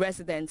settings.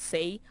 Residents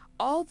say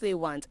all they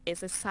want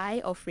is a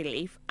sigh of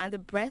relief and a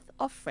breath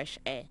of fresh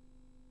air.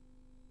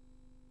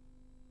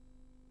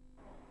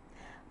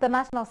 The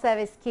National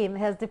Service Scheme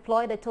has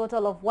deployed a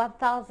total of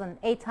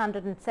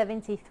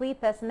 1,873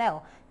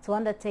 personnel to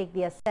undertake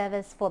their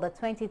service for the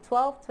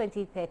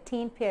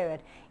 2012-2013 period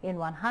in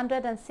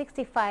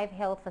 165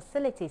 health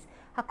facilities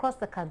across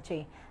the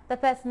country. The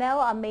personnel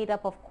are made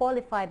up of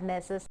qualified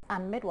nurses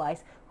and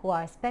midwives who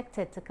are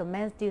expected to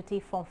commence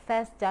duty from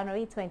 1st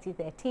January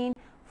 2013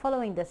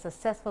 following the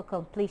successful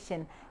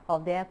completion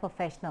of their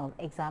professional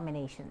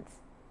examinations.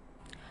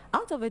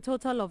 Out of a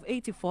total of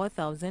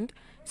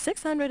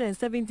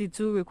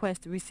 84,672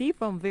 requests received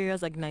from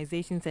various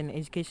organizations and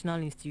educational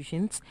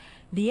institutions,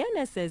 the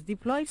NSS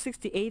deployed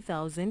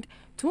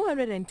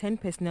 68,210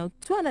 personnel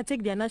to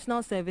undertake their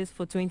national service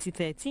for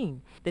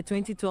 2013. The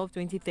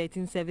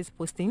 2012-2013 service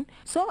posting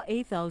saw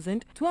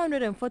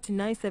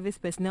 8,249 service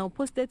personnel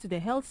posted to the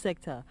health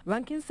sector,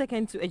 ranking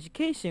second to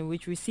education,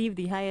 which received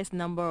the highest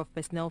number of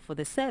personnel for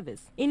the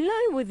service. In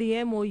line with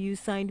the MOU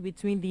signed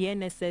between the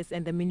NSS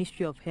and the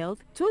Ministry of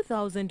Health,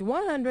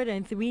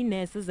 2,103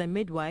 nurses and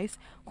midwives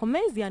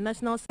commenced their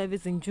national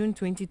service in June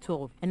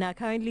 2012 and are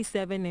currently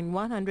serving in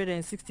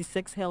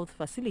 166 health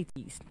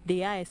facilities.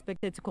 They are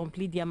expected to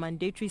complete their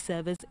mandatory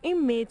service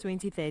in May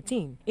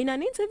 2013. In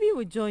an interview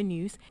with Joy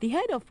News, the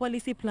head of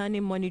policy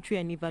planning, monitoring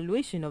and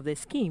evaluation of the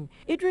scheme,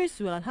 Idris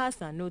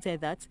Al-Hassan,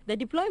 noted that the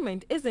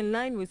deployment is in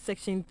line with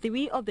Section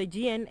 3 of the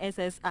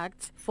GNSS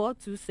Act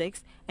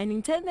 426 and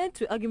intended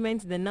to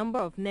augment the number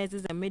of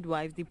nurses and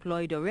midwives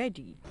deployed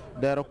already.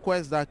 The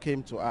request that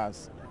came to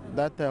us,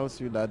 that tells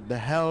you that the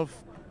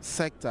health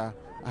sector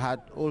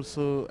had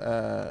also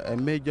a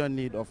major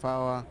need of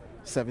our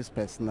service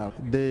personnel.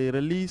 The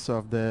release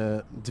of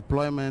the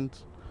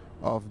deployment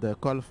of the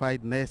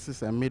qualified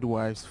nurses and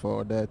midwives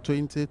for the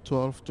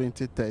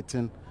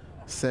 2012-2013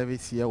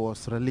 service year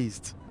was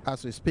released.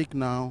 As we speak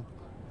now,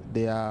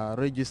 they are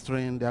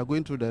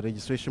going through the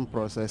registration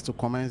process to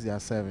commence their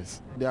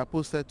service. They are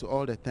posted to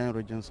all the 10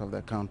 regions of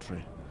the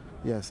country.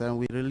 Yes, and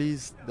we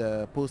released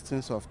the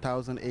postings of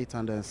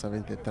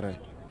 1,873.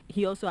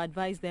 He also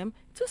advised them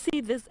to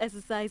see this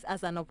exercise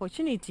as an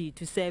opportunity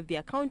to serve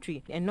their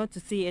country and not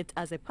to see it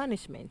as a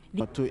punishment.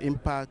 To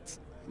impact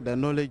the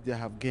knowledge they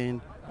have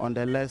gained on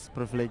the less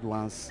privileged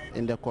ones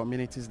in the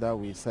communities that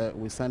we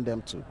send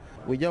them to.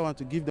 We just want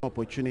to give them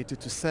opportunity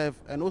to serve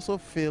and also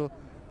feel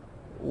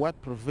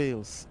what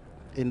prevails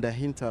in the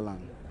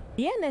hinterland.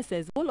 The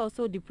NSS will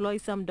also deploy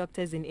some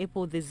doctors in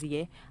April this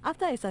year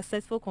after a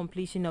successful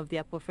completion of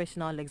their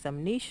professional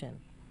examination.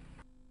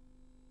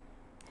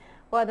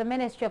 Well, the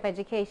Ministry of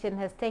Education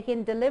has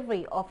taken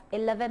delivery of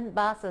 11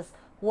 buses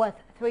worth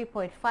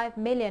 3.5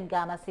 million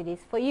Ghana cedis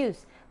for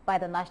use by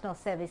the National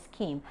Service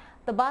Scheme.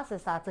 The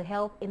buses are to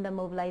help in the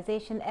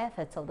mobilization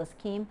efforts of the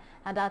scheme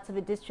and are to be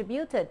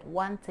distributed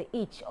one to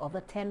each of the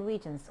 10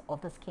 regions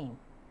of the scheme.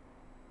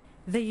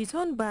 The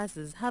Yuton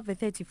buses have a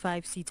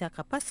 35-seater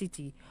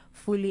capacity,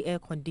 fully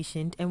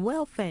air-conditioned and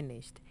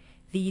well-furnished.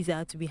 These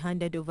are to be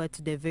handed over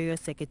to the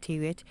various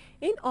secretariats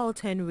in all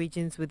 10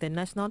 regions, with the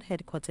national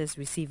headquarters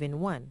receiving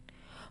one.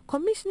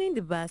 Commissioning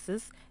the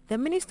buses, the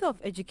Minister of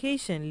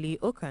Education, Lee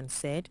Okran,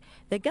 said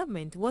the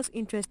government was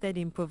interested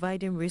in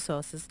providing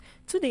resources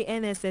to the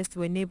NSS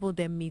to enable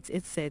them meet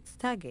its set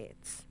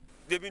targets.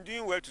 They've been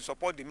doing well to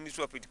support the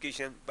Ministry of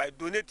Education by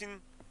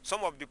donating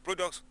some of the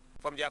products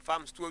from their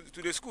farms to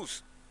the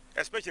schools,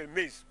 especially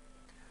maize.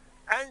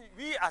 And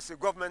we as a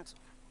government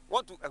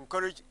want to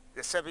encourage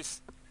the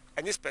service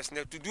and its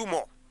personnel to do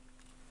more.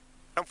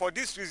 And for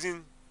this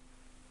reason,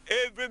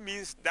 every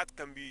means that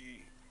can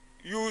be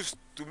used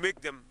to make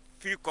them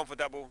feel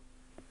comfortable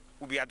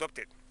will be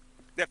adopted.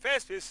 The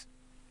first phase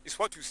is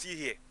what you see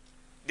here,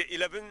 the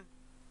 11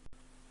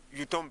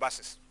 Yuton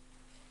buses.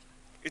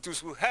 It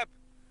will help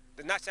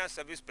the National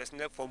Service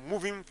personnel from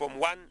moving from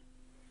one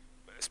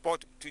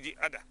spot to the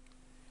other,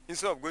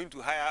 instead of going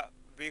to hire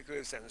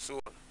vehicles and so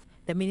on.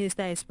 The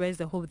minister expressed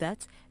the hope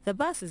that the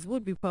buses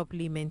would be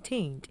properly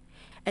maintained.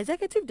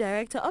 Executive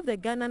Director of the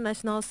Ghana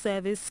National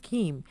Service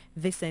Scheme,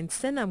 Vincent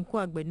Senam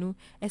Kwagbenu,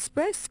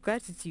 expressed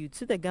gratitude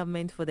to the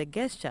government for the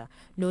gesture,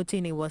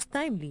 noting it was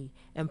timely,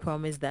 and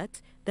promised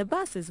that the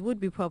buses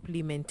would be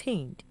properly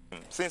maintained.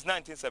 Since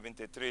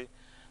 1973,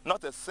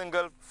 not a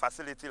single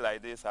facility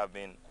like this have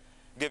been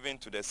given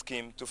to the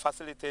scheme to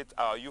facilitate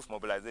our youth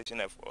mobilization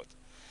effort.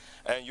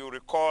 And you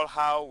recall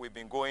how we've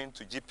been going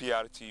to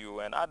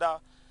GPRTU and other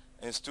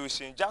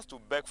institutions just to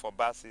beg for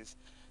buses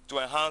to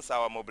enhance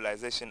our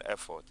mobilization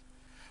effort.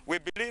 We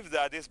believe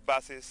that these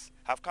buses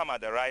have come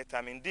at the right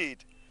time.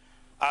 Indeed,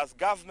 as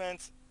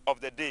government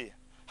of the day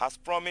has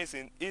promised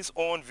in its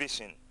own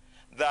vision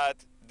that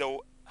they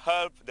will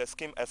help the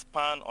scheme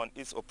expand on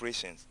its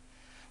operations.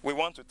 We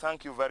want to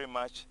thank you very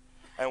much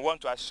and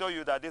want to assure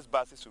you that these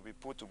buses will be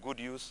put to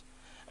good use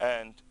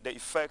and the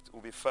effect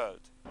will be felt.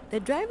 The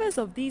drivers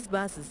of these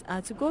buses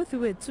are to go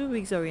through a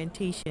 2-week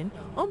orientation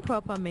on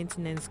proper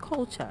maintenance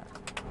culture.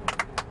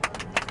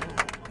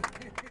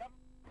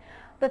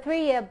 The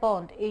 3-year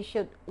bond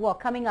issued,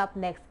 coming up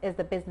next is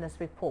the business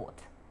report.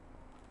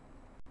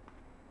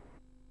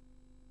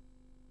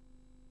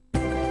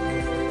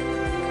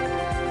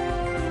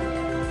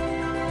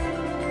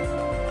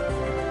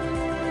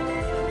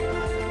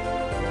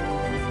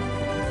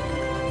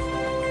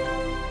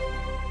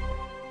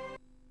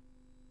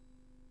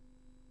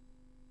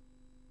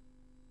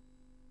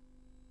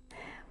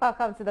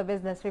 Welcome to the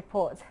Business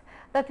Report.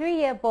 The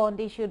 3-year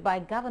bond issued by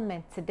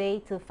government today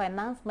to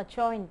finance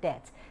maturing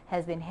debt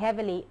has been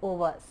heavily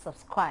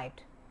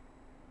oversubscribed.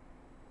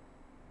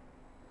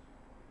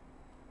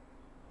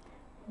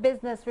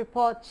 Business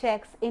Report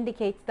checks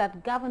indicates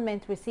that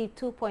government received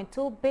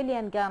 2.2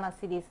 billion Ghana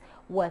cedis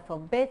worth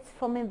of bids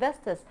from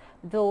investors,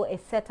 though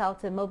it set out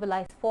to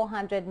mobilize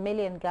 400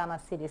 million Ghana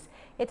cedis.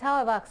 It,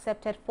 however,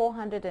 accepted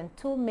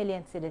 402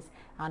 million cedis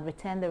and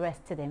returned the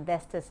rest to the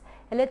investors.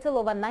 A little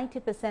over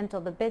 90%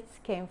 of the bids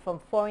came from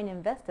foreign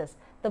investors.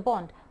 The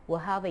bond will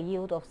have a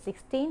yield of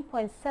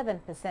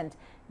 16.7%.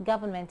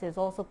 Government is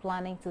also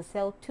planning to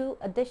sell 2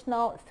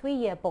 additional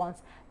 3-year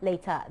bonds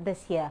later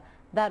this year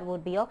that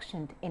would be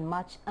auctioned in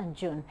March and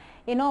June.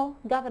 In all,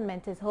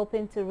 government is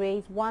hoping to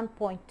raise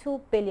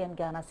 1.2 billion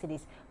Ghana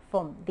cedis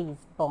from these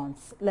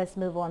bonds. Let's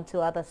move on to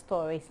other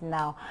stories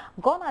now.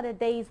 Gone are the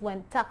days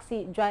when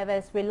taxi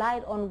drivers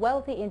relied on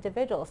wealthy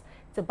individuals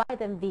to buy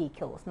them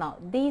vehicles. Now,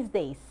 these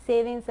days,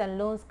 savings and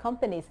loans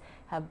companies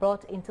have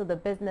bought into the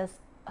business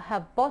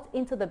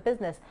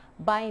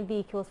buying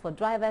vehicles for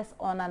drivers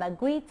on an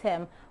agreed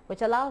term,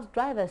 which allows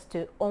drivers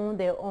to own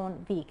their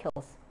own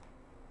vehicles.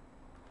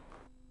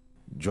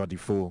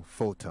 Jodifo,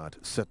 Foltard,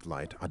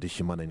 Satellite,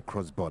 Adishiman and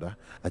Cross Border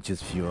are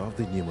just few of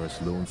the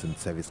numerous loans and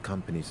service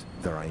companies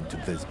that are into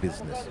this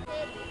business.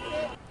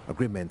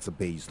 Agreements are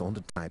based on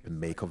the type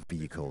and make of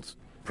vehicles.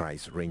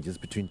 Price ranges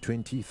between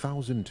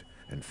 20,000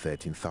 and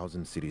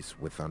 13,000 cedis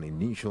with an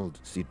initial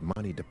seed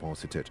money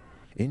deposited.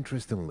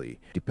 Interestingly,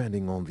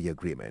 depending on the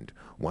agreement,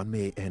 one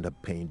may end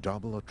up paying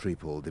double or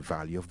triple the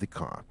value of the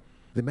car.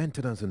 The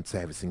maintenance and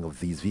servicing of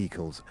these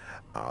vehicles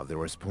are the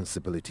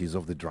responsibilities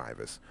of the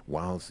drivers,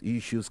 whilst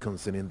issues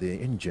concerning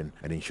the engine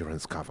and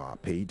insurance cover are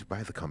paid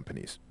by the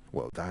companies.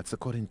 Well, that's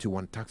according to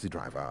one taxi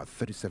driver at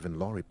 37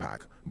 Lorry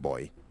Park,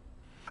 Boy.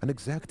 An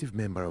executive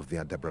member of the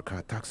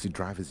Adabraka Taxi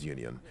Drivers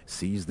Union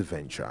sees the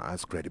venture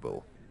as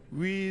credible.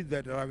 We,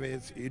 the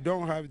drivers, you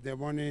don't have the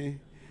money,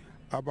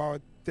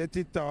 about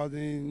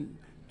 30,000,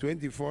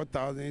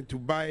 24,000 to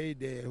buy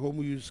the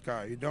home use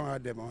car. You don't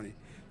have the money.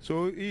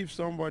 So if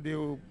somebody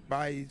will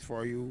buy it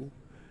for you,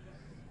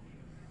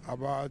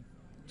 about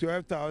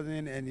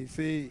 12,000, and he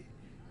say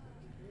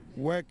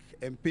work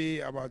and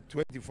pay about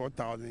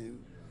 24,000,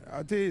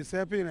 I think it's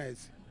helping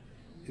us.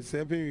 It's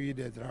helping we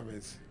the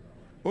drivers.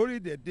 Only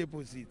the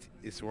deposit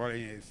is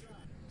worrying us.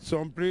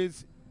 Some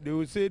place they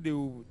will say they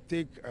will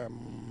take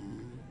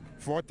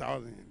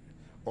 4,000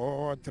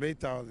 or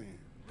 3,000,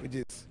 which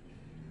is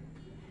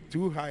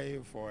too high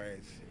for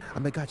us.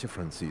 Amegache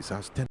Francis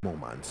has 10 more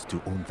months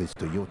to own this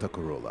Toyota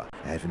Corolla,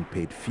 having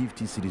paid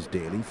 50 cedis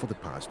daily for the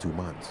past 2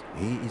 months.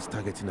 He is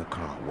targeting a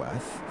car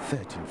worth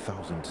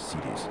 13,000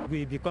 cedis.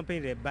 We the company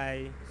they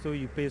buy, so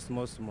you pay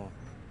small.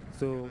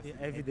 So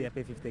every day I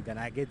pay 50 Ghana.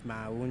 I get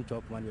my own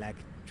job money like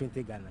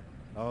 20 Ghana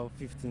or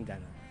 15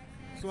 Ghana.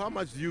 So how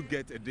much do you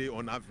get a day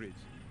on average?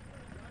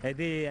 A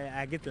day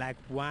I get like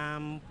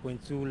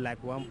 1.2,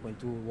 like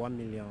 1.2, 1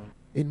 million.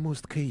 In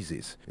most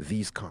cases,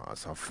 these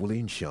cars are fully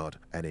insured,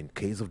 and in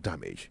case of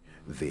damage,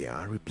 they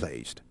are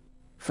replaced.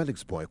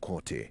 Felix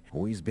Boykorte,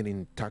 who has been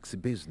in taxi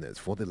business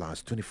for the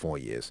last 24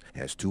 years,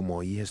 has 2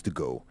 more years to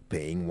go,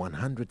 paying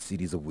 100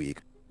 cedis a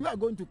week. We are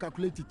going to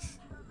calculate it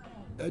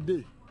a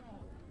day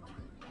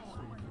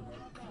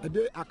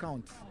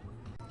account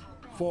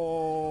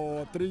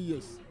for 3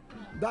 years.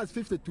 That's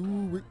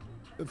 52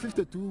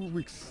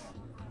 weeks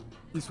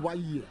is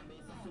 1 year.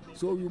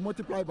 So you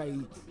multiply by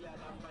it.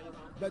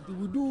 But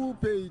we do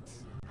pay it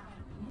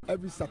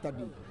every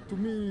Saturday. To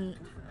me,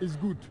 it's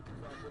good,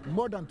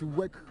 more than to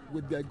work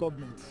with the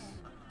government.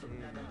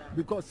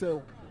 Because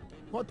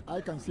what I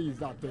can see is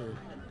that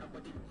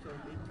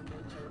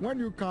when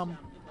you come,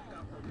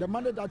 the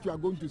money that you are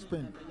going to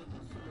spend,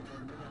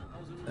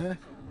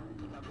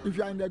 if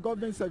you are in the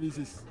government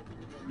services,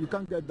 you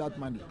can't get that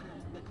money.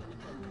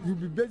 You'll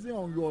be basing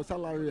on your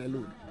salary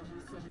alone.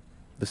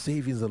 The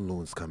savings and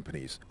loans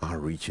companies are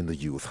reaching the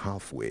youth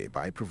halfway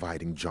by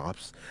providing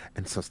jobs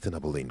and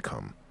sustainable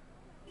income.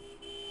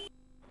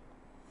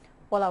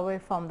 Well, away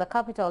from the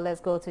capital, let's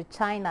go to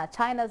China.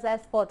 China's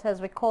export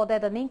has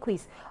recorded an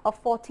increase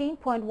of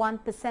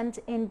 14.1%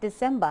 in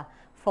December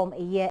from a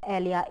year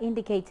earlier,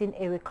 indicating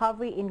a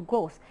recovery in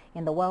growth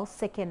in the world's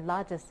second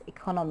largest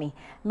economy.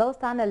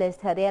 Most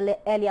analysts had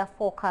earlier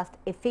forecast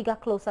a figure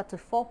closer to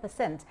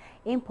 4%.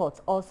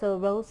 Imports also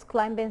rose,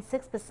 climbing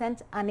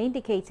 6% and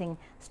indicating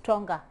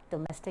stronger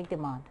domestic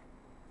demand.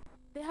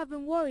 There have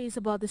been worries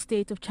about the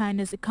state of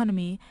China's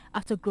economy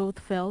after growth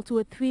fell to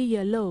a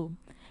 3-year low.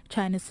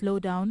 China's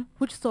slowdown,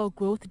 which saw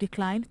growth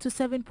decline to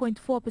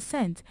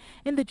 7.4%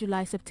 in the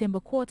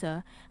July-September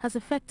quarter, has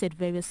affected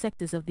various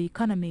sectors of the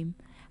economy.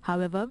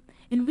 However,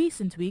 in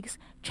recent weeks,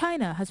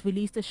 China has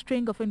released a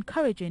string of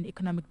encouraging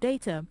economic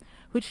data,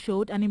 which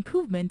showed an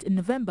improvement in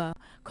November,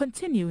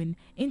 continuing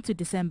into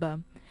December.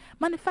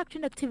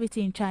 Manufacturing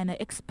activity in China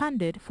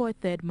expanded for a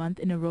 3rd month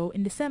in a row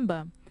in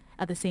December.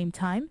 At the same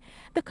time,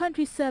 the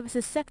country's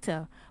services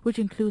sector, which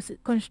includes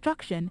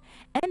construction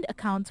and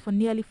accounts for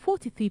nearly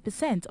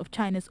 43% of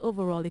China's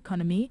overall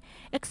economy,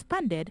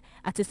 expanded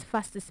at its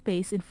fastest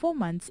pace in 4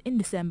 months in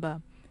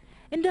December.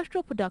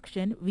 Industrial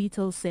production,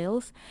 retail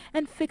sales,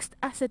 and fixed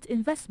asset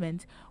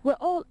investment were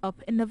all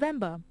up in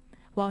November,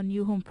 while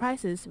new home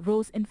prices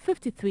rose in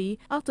 53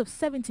 out of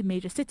 70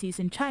 major cities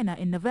in China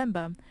in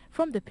November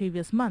from the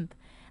previous month.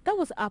 That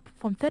was up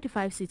from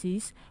 35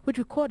 cities which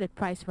recorded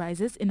price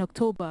rises in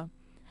October.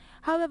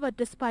 However,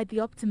 despite the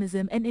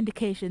optimism and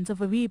indications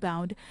of a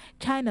rebound,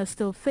 China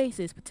still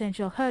faces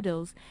potential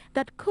hurdles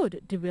that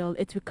could derail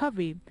its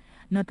recovery,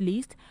 not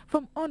least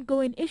from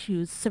ongoing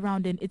issues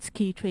surrounding its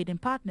key trading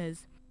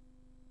partners.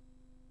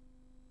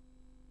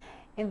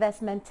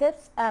 Investment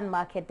tips and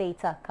market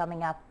data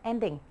coming up,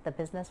 ending the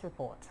business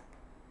report.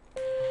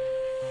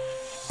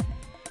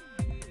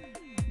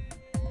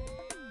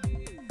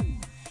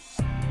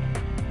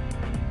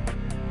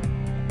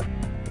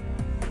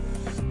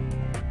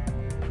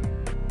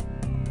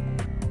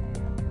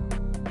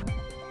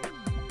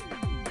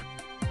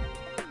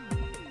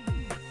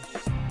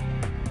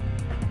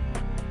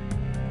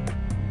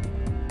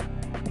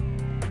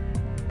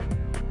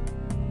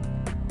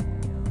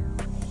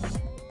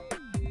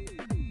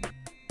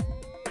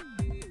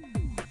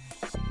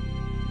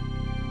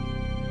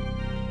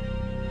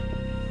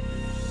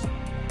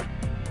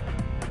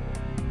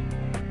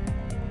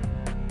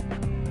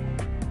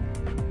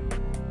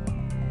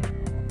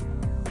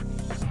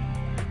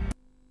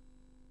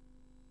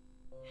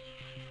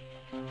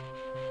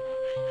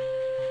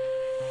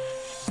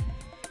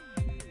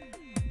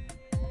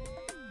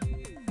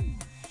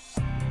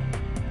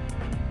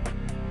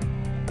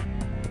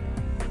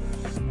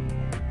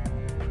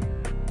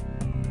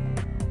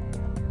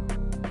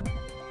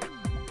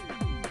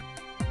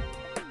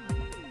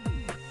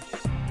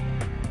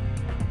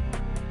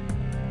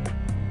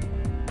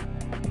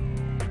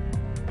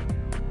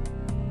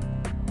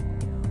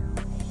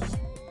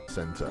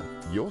 Center,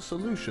 your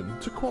solution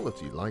to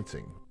quality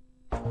lighting.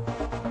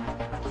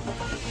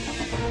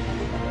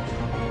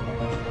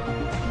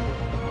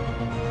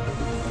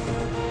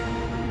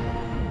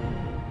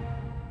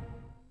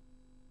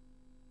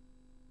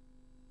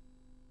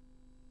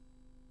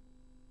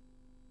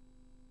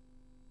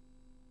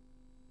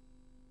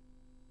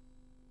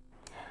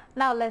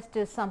 Now let's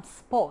do some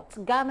sports.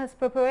 Ghana's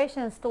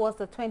preparations towards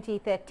the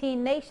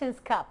 2013 Nations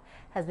Cup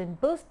has been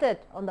boosted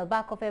on the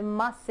back of a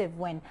massive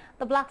win.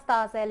 The Black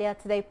Stars earlier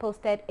today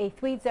posted a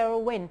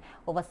 3-0 win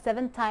over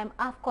 7-time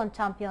AFCON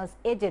champions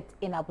Egypt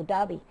in Abu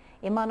Dhabi.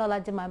 Emmanuel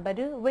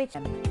Ajimambadu reached.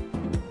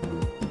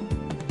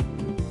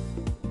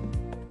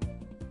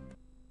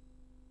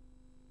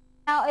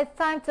 Now it's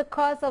time to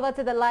cross over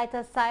to the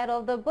lighter side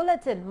of the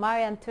bulletin.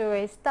 Marian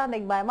Toure is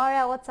standing by.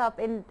 Maria, what's up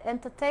in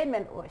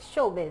entertainment or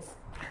showbiz?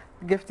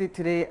 Gifted,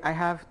 today I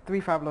have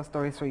 3 fabulous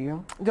stories for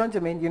you. John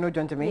Jermaine, you know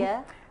John Jermaine?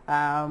 Yeah.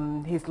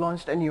 He's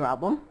launched a new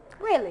album.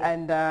 Really?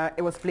 And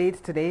it was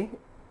played today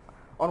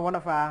on one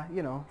of our,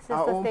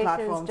 our own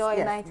platforms. Joy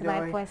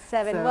 99.7.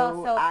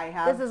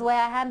 So this is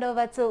where I hand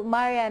over to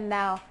Marian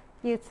now.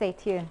 You stay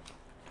tuned.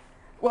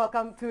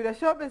 Welcome to the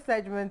Showbiz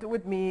segment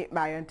with me,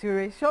 Marian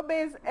Toure.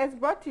 Showbiz is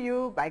brought to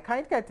you by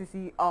kind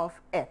courtesy of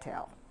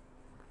Airtel.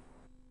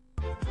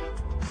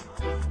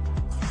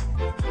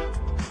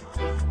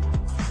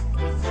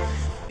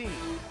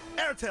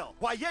 Airtel,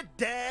 why you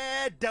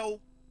dead though?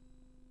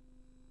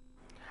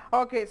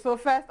 Okay, so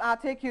first I'll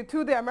take you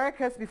to the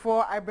Americas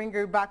before I bring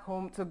you back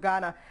home to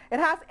Ghana. It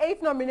has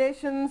 8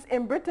 nominations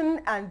in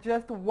Britain and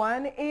just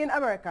 1 in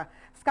America.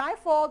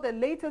 Skyfall, the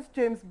latest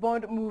James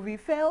Bond movie,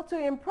 failed to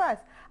impress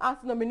as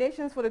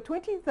nominations for the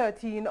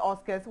 2013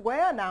 Oscars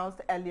were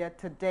announced earlier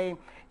today.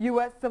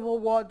 U.S. Civil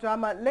War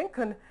drama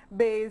Lincoln,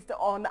 based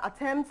on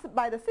attempts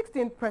by the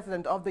 16th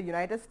President of the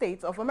United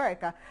States of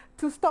America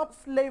to stop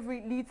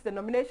slavery, leads the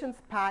nominations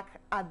pack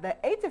at the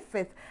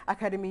 85th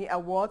Academy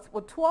Awards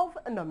with 12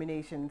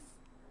 nominations.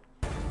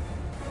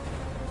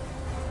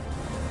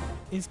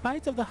 In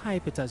spite of the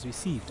hype it has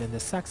received and the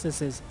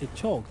successes it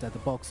chalked at the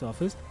box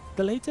office,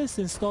 the latest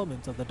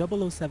installment of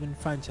the 007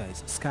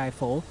 franchise,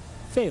 Skyfall,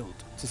 failed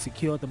to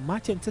secure the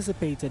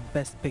much-anticipated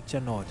Best Picture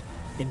nod.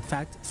 In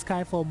fact,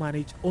 Skyfall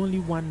managed only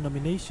 1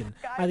 nomination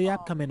at the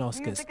upcoming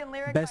Oscars,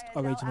 Best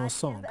Original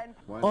Song.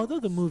 Although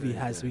the movie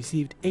has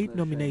received 8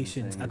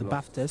 nominations at the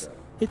BAFTAs,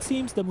 it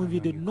seems the movie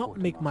did not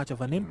make much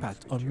of an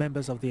impact on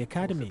members of the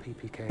Academy.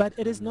 But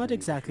it is not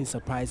exactly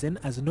surprising,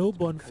 as no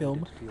Bond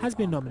film has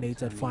been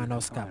nominated for an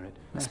Oscar.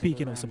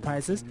 Speaking of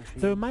surprises,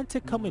 the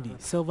romantic comedy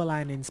Silver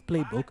Linings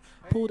Playbook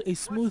pulled a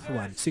smooth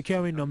one,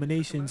 securing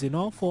nominations in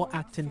all 4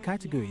 acting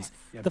categories,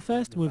 the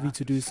first movie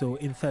to do so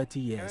in 30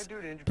 years.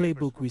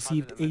 Playbook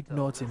received 8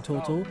 nods in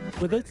total,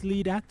 with its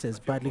lead actors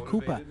Bradley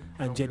Cooper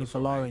and Jennifer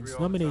Lawrence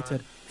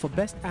nominated for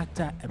Best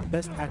Actor and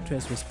Best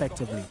Actress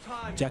respectively.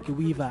 Jackie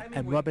Weaver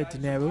and Robert De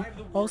Niro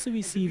also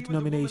received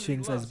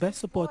nominations as Best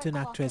Supporting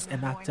Actress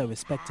and Actor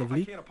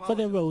respectively for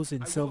their roles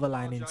in Silver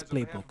Linings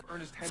Playbook.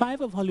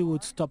 5 of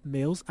Hollywood's top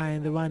males are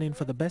in the running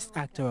for the Best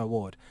Actor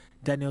award: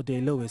 Daniel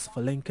Day-Lewis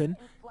for Lincoln,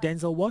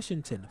 Denzel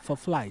Washington for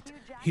Flight,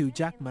 Hugh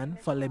Jackman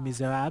for Les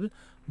Miserables,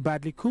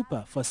 Bradley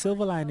Cooper for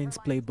Silver Linings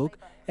Playbook,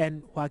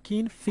 and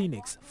Joaquin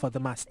Phoenix for The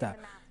Master.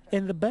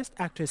 In the Best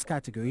Actress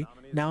category,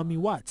 Naomi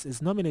Watts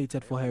is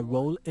nominated for her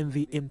role in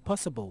The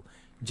Impossible,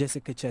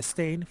 Jessica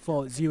Chastain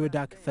for Zero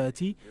Dark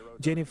 30,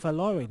 Jennifer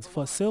Lawrence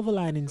for Silver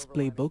Linings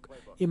Playbook,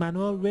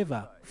 Emmanuel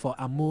Riva for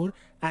Amour,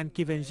 and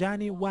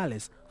Kivenjani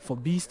Wallace for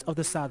Beast of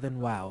the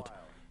Southern Wild.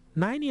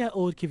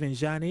 9-year-old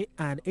Kivenjani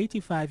and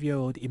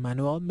 85-year-old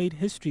Emmanuel made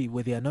history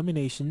with their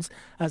nominations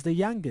as the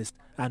youngest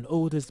and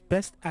oldest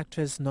Best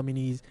Actress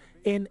nominees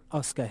in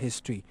Oscar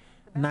history.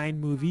 9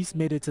 movies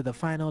made it to the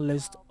final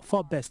list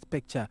for Best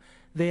Picture.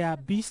 They are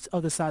Beast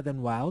of the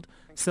Southern Wild,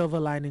 Silver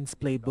Linings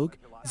Playbook,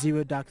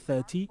 Zero Dark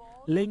 30,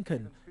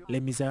 Lincoln, Les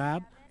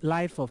Miserables,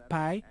 Life of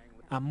Pi,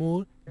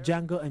 Amour,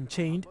 Django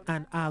Unchained,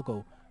 and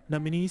Argo.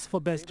 Nominees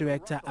for Best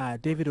Director are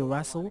David O.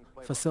 Russell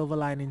for Silver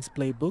Linings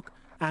Playbook,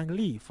 Ang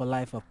Lee for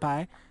Life of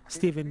Pi,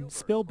 Steven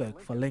Spielberg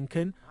for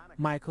Lincoln,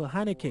 Michael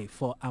Haneke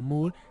for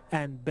Amour,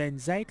 and Ben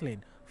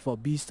Zeitlin for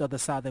Beast of the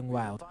Southern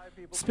Wild.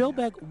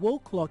 Spielberg will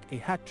clock a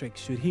hat-trick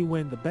should he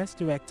win the Best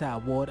Director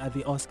award at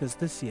the Oscars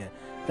this year.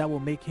 That will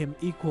make him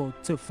equal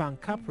to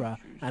Frank Capra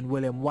and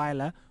William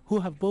Wyler,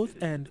 who have both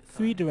earned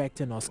 3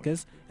 directing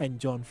Oscars, and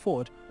John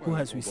Ford, who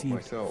has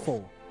received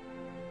 4.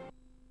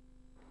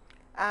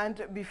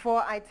 And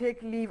before I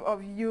take leave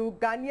of you,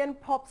 Ghanaian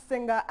pop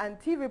singer and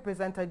TV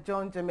presenter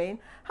John Jermaine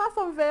has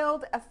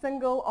unveiled a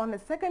single on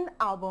his second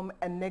album,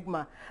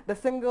 Enigma. The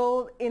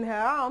single, In Her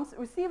Arms,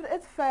 received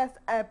its first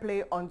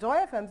airplay on Joy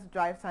FM's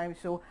Drive Time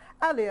show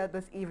earlier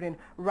this evening.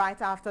 Right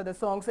after the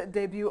song's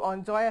debut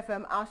on Joy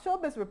FM, our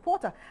showbiz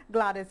reporter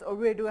Gladys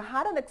Oredu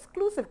had an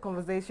exclusive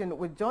conversation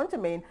with John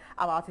Jermaine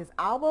about his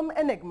album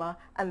Enigma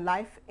and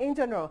life in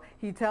general.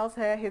 He tells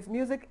her his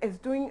music is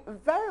doing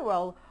very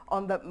well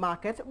on the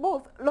market,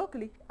 both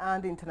locally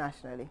and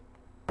internationally.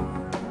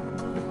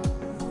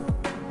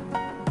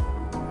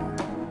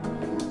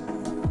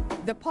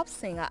 The pop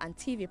singer and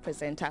TV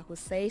presenter, who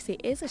says he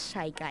is a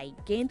shy guy,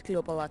 gained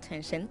global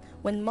attention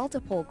when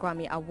multiple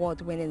Grammy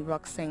Award-winning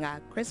rock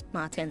singer Chris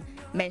Martin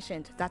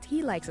mentioned that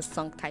he likes a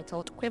song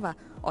titled Quiver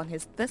on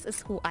his This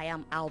Is Who I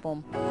Am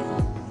album.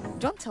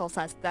 John tells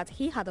us that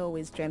he had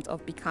always dreamt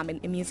of becoming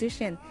a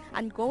musician,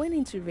 and going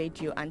into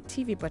radio and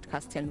TV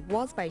broadcasting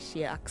was by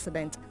sheer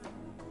accident.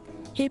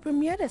 He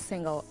premiered a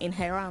single, In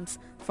Her Arms,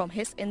 from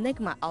his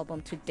Enigma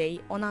album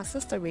today on our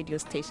sister radio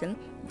station,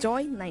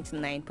 Joy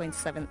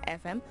 99.7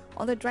 FM,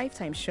 on the Drive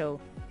Time show.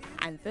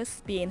 And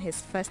this being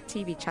his first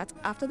TV chat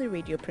after the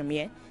radio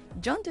premiere,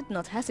 John did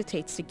not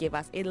hesitate to give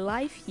us a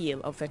live feel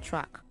of the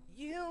track.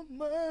 You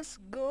must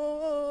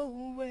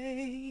go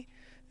away,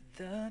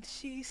 that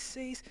she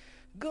says,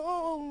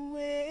 go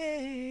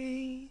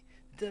away.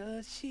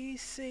 That she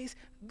says,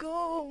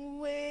 go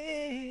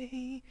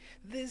away,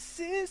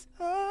 this is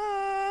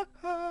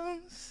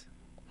ours.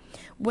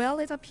 Well,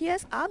 it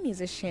appears our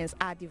musicians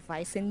are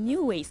devising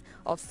new ways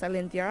of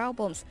selling their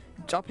albums,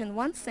 dropping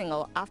one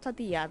single after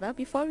the other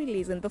before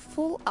releasing the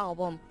full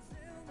album.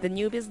 The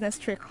new business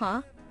trick,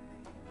 huh?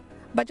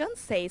 But John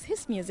says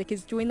his music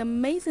is doing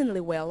amazingly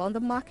well on the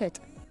market.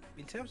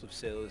 In terms of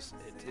sales,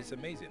 it's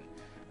amazing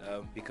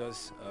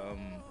because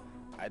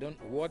I don't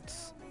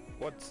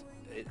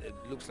it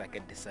looks like a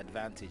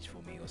disadvantage for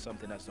me or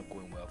something that's not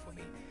going well for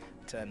me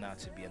turned out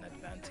to be an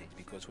advantage,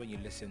 because when we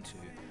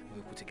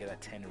put together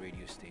 10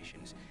 radio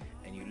stations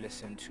and you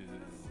listen to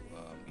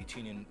you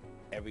tune in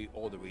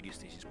all the radio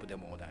stations, put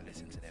them all down,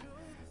 listen to them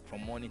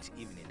from morning to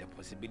evening, the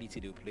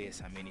possibility they'll play a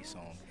Samini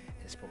song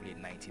is probably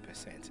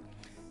 90%.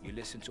 You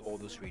listen to all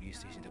those radio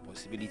stations, the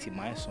possibility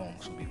my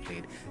songs will be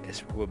played is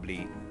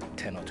probably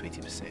 10 or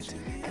 20%.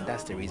 And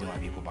that's the reason why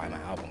people buy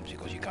my albums,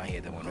 because you can't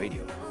hear them on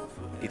radio.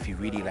 If you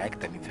really like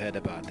them, you've heard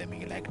about them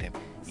and you like them,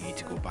 you need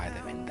to go buy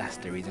them. And that's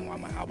the reason why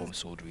my album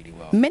sold really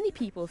well. Many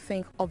people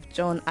think of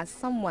John as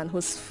someone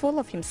who's full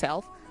of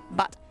himself,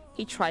 but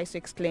he tries to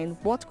explain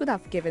what could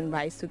have given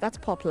rise to that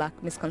popular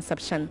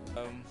misconception. I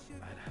don't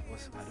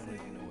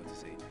even know what to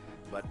say.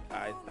 But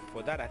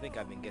for that, I think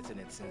I've been getting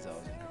it since I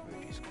was in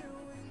preparatory school.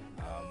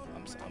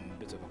 I'm a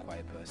bit of a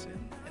quiet person,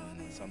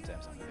 and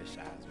sometimes I'm a bit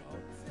shy as well.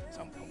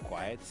 So I'm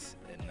quiet,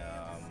 and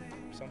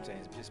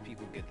sometimes just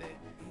people get the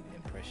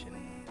impression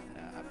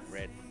I've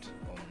read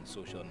on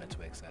social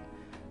networks that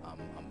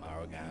I'm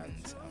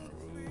arrogant, I'm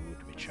rude,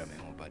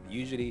 but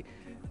usually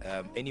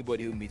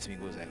anybody who meets me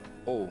goes like,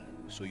 oh,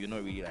 so you're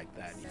not really like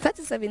that.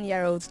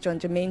 37-year-old John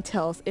Jermaine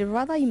tells a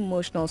rather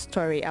emotional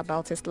story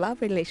about his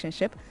love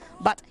relationship,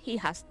 but he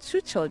has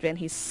 2 children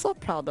he's so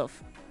proud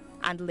of.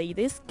 And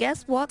ladies,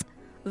 guess what?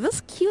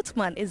 This cute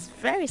man is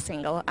very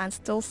single and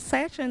still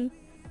searching.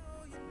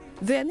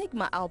 The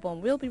Enigma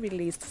album will be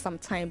released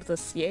sometime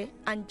this year,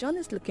 and John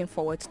is looking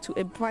forward to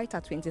a brighter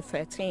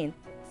 2013.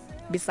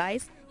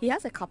 Besides, he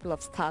has a couple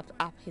of stuff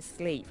up his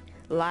sleeve,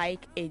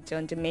 like a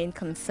John Jermaine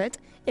concert,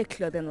 a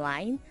clothing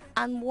line,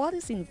 and what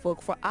is in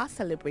vogue for our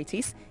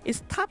celebrities,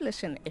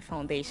 establishing a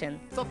foundation.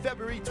 So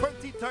February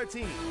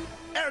 2013,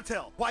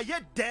 Airtel, why you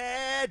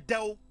dead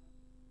though?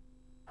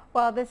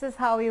 Well, this is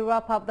how we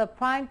wrap up the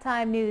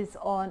primetime news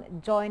on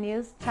Joy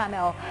News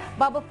channel.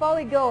 But before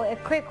we go, a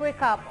quick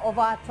recap of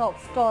our top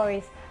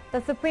stories.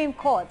 The Supreme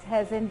Court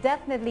has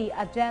indefinitely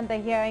adjourned the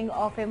hearing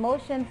of a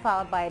motion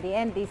filed by the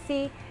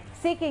NDC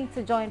seeking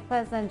to join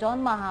President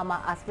John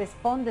Mahama as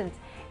respondent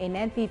in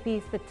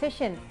NPP's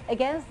petition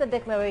against the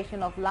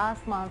declaration of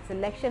last month's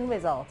election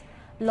result.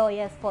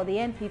 Lawyers for the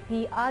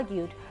NPP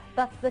argued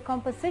that the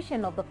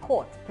composition of the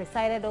court,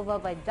 presided over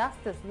by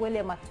Justice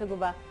William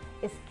Atuguba,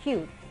 is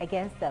skewed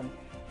against them.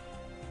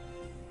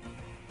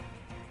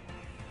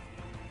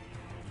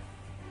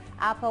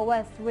 Upper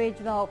West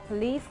Regional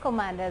Police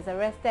commanders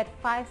arrested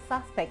 5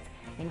 suspects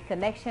in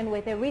connection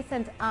with a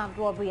recent armed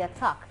robbery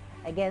attack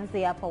against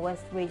the Upper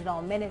West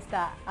Regional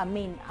Minister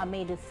Amin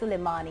Amidou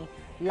Suleimani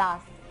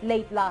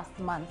late last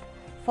month.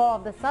 4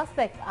 of the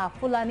suspects are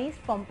Fulanis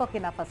from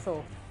Burkina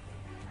Faso.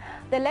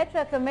 The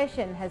Electoral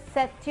Commission has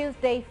set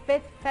Tuesday,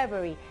 5th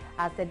February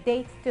as the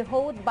date to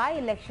hold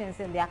by-elections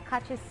in the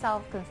Akachi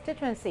South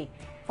constituency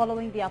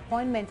following the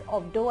appointment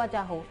of Doa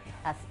Jaho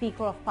as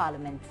Speaker of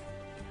Parliament.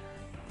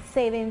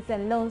 Savings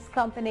and loans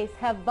companies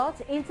have bought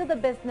into the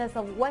business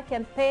of work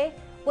and pay,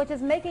 which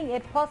is making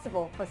it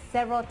possible for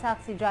several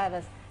taxi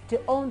drivers to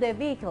own their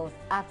vehicles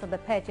after the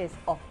purchase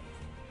of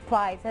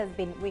price has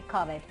been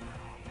recovered.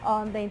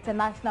 On the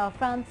international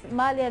front,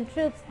 Malian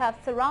troops have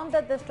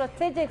surrounded the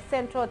strategic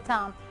central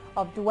town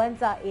of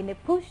Douentza in a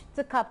push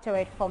to capture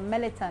it from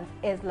militant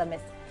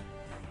Islamists.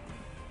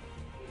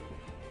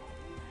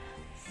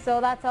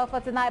 So that's all for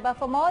tonight, but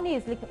for more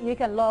news, you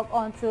can log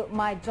on to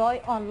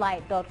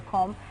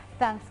myjoyonline.com.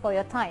 Thanks for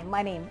your time.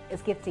 My name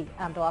is Gifty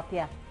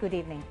Amdoapia. Good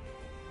evening.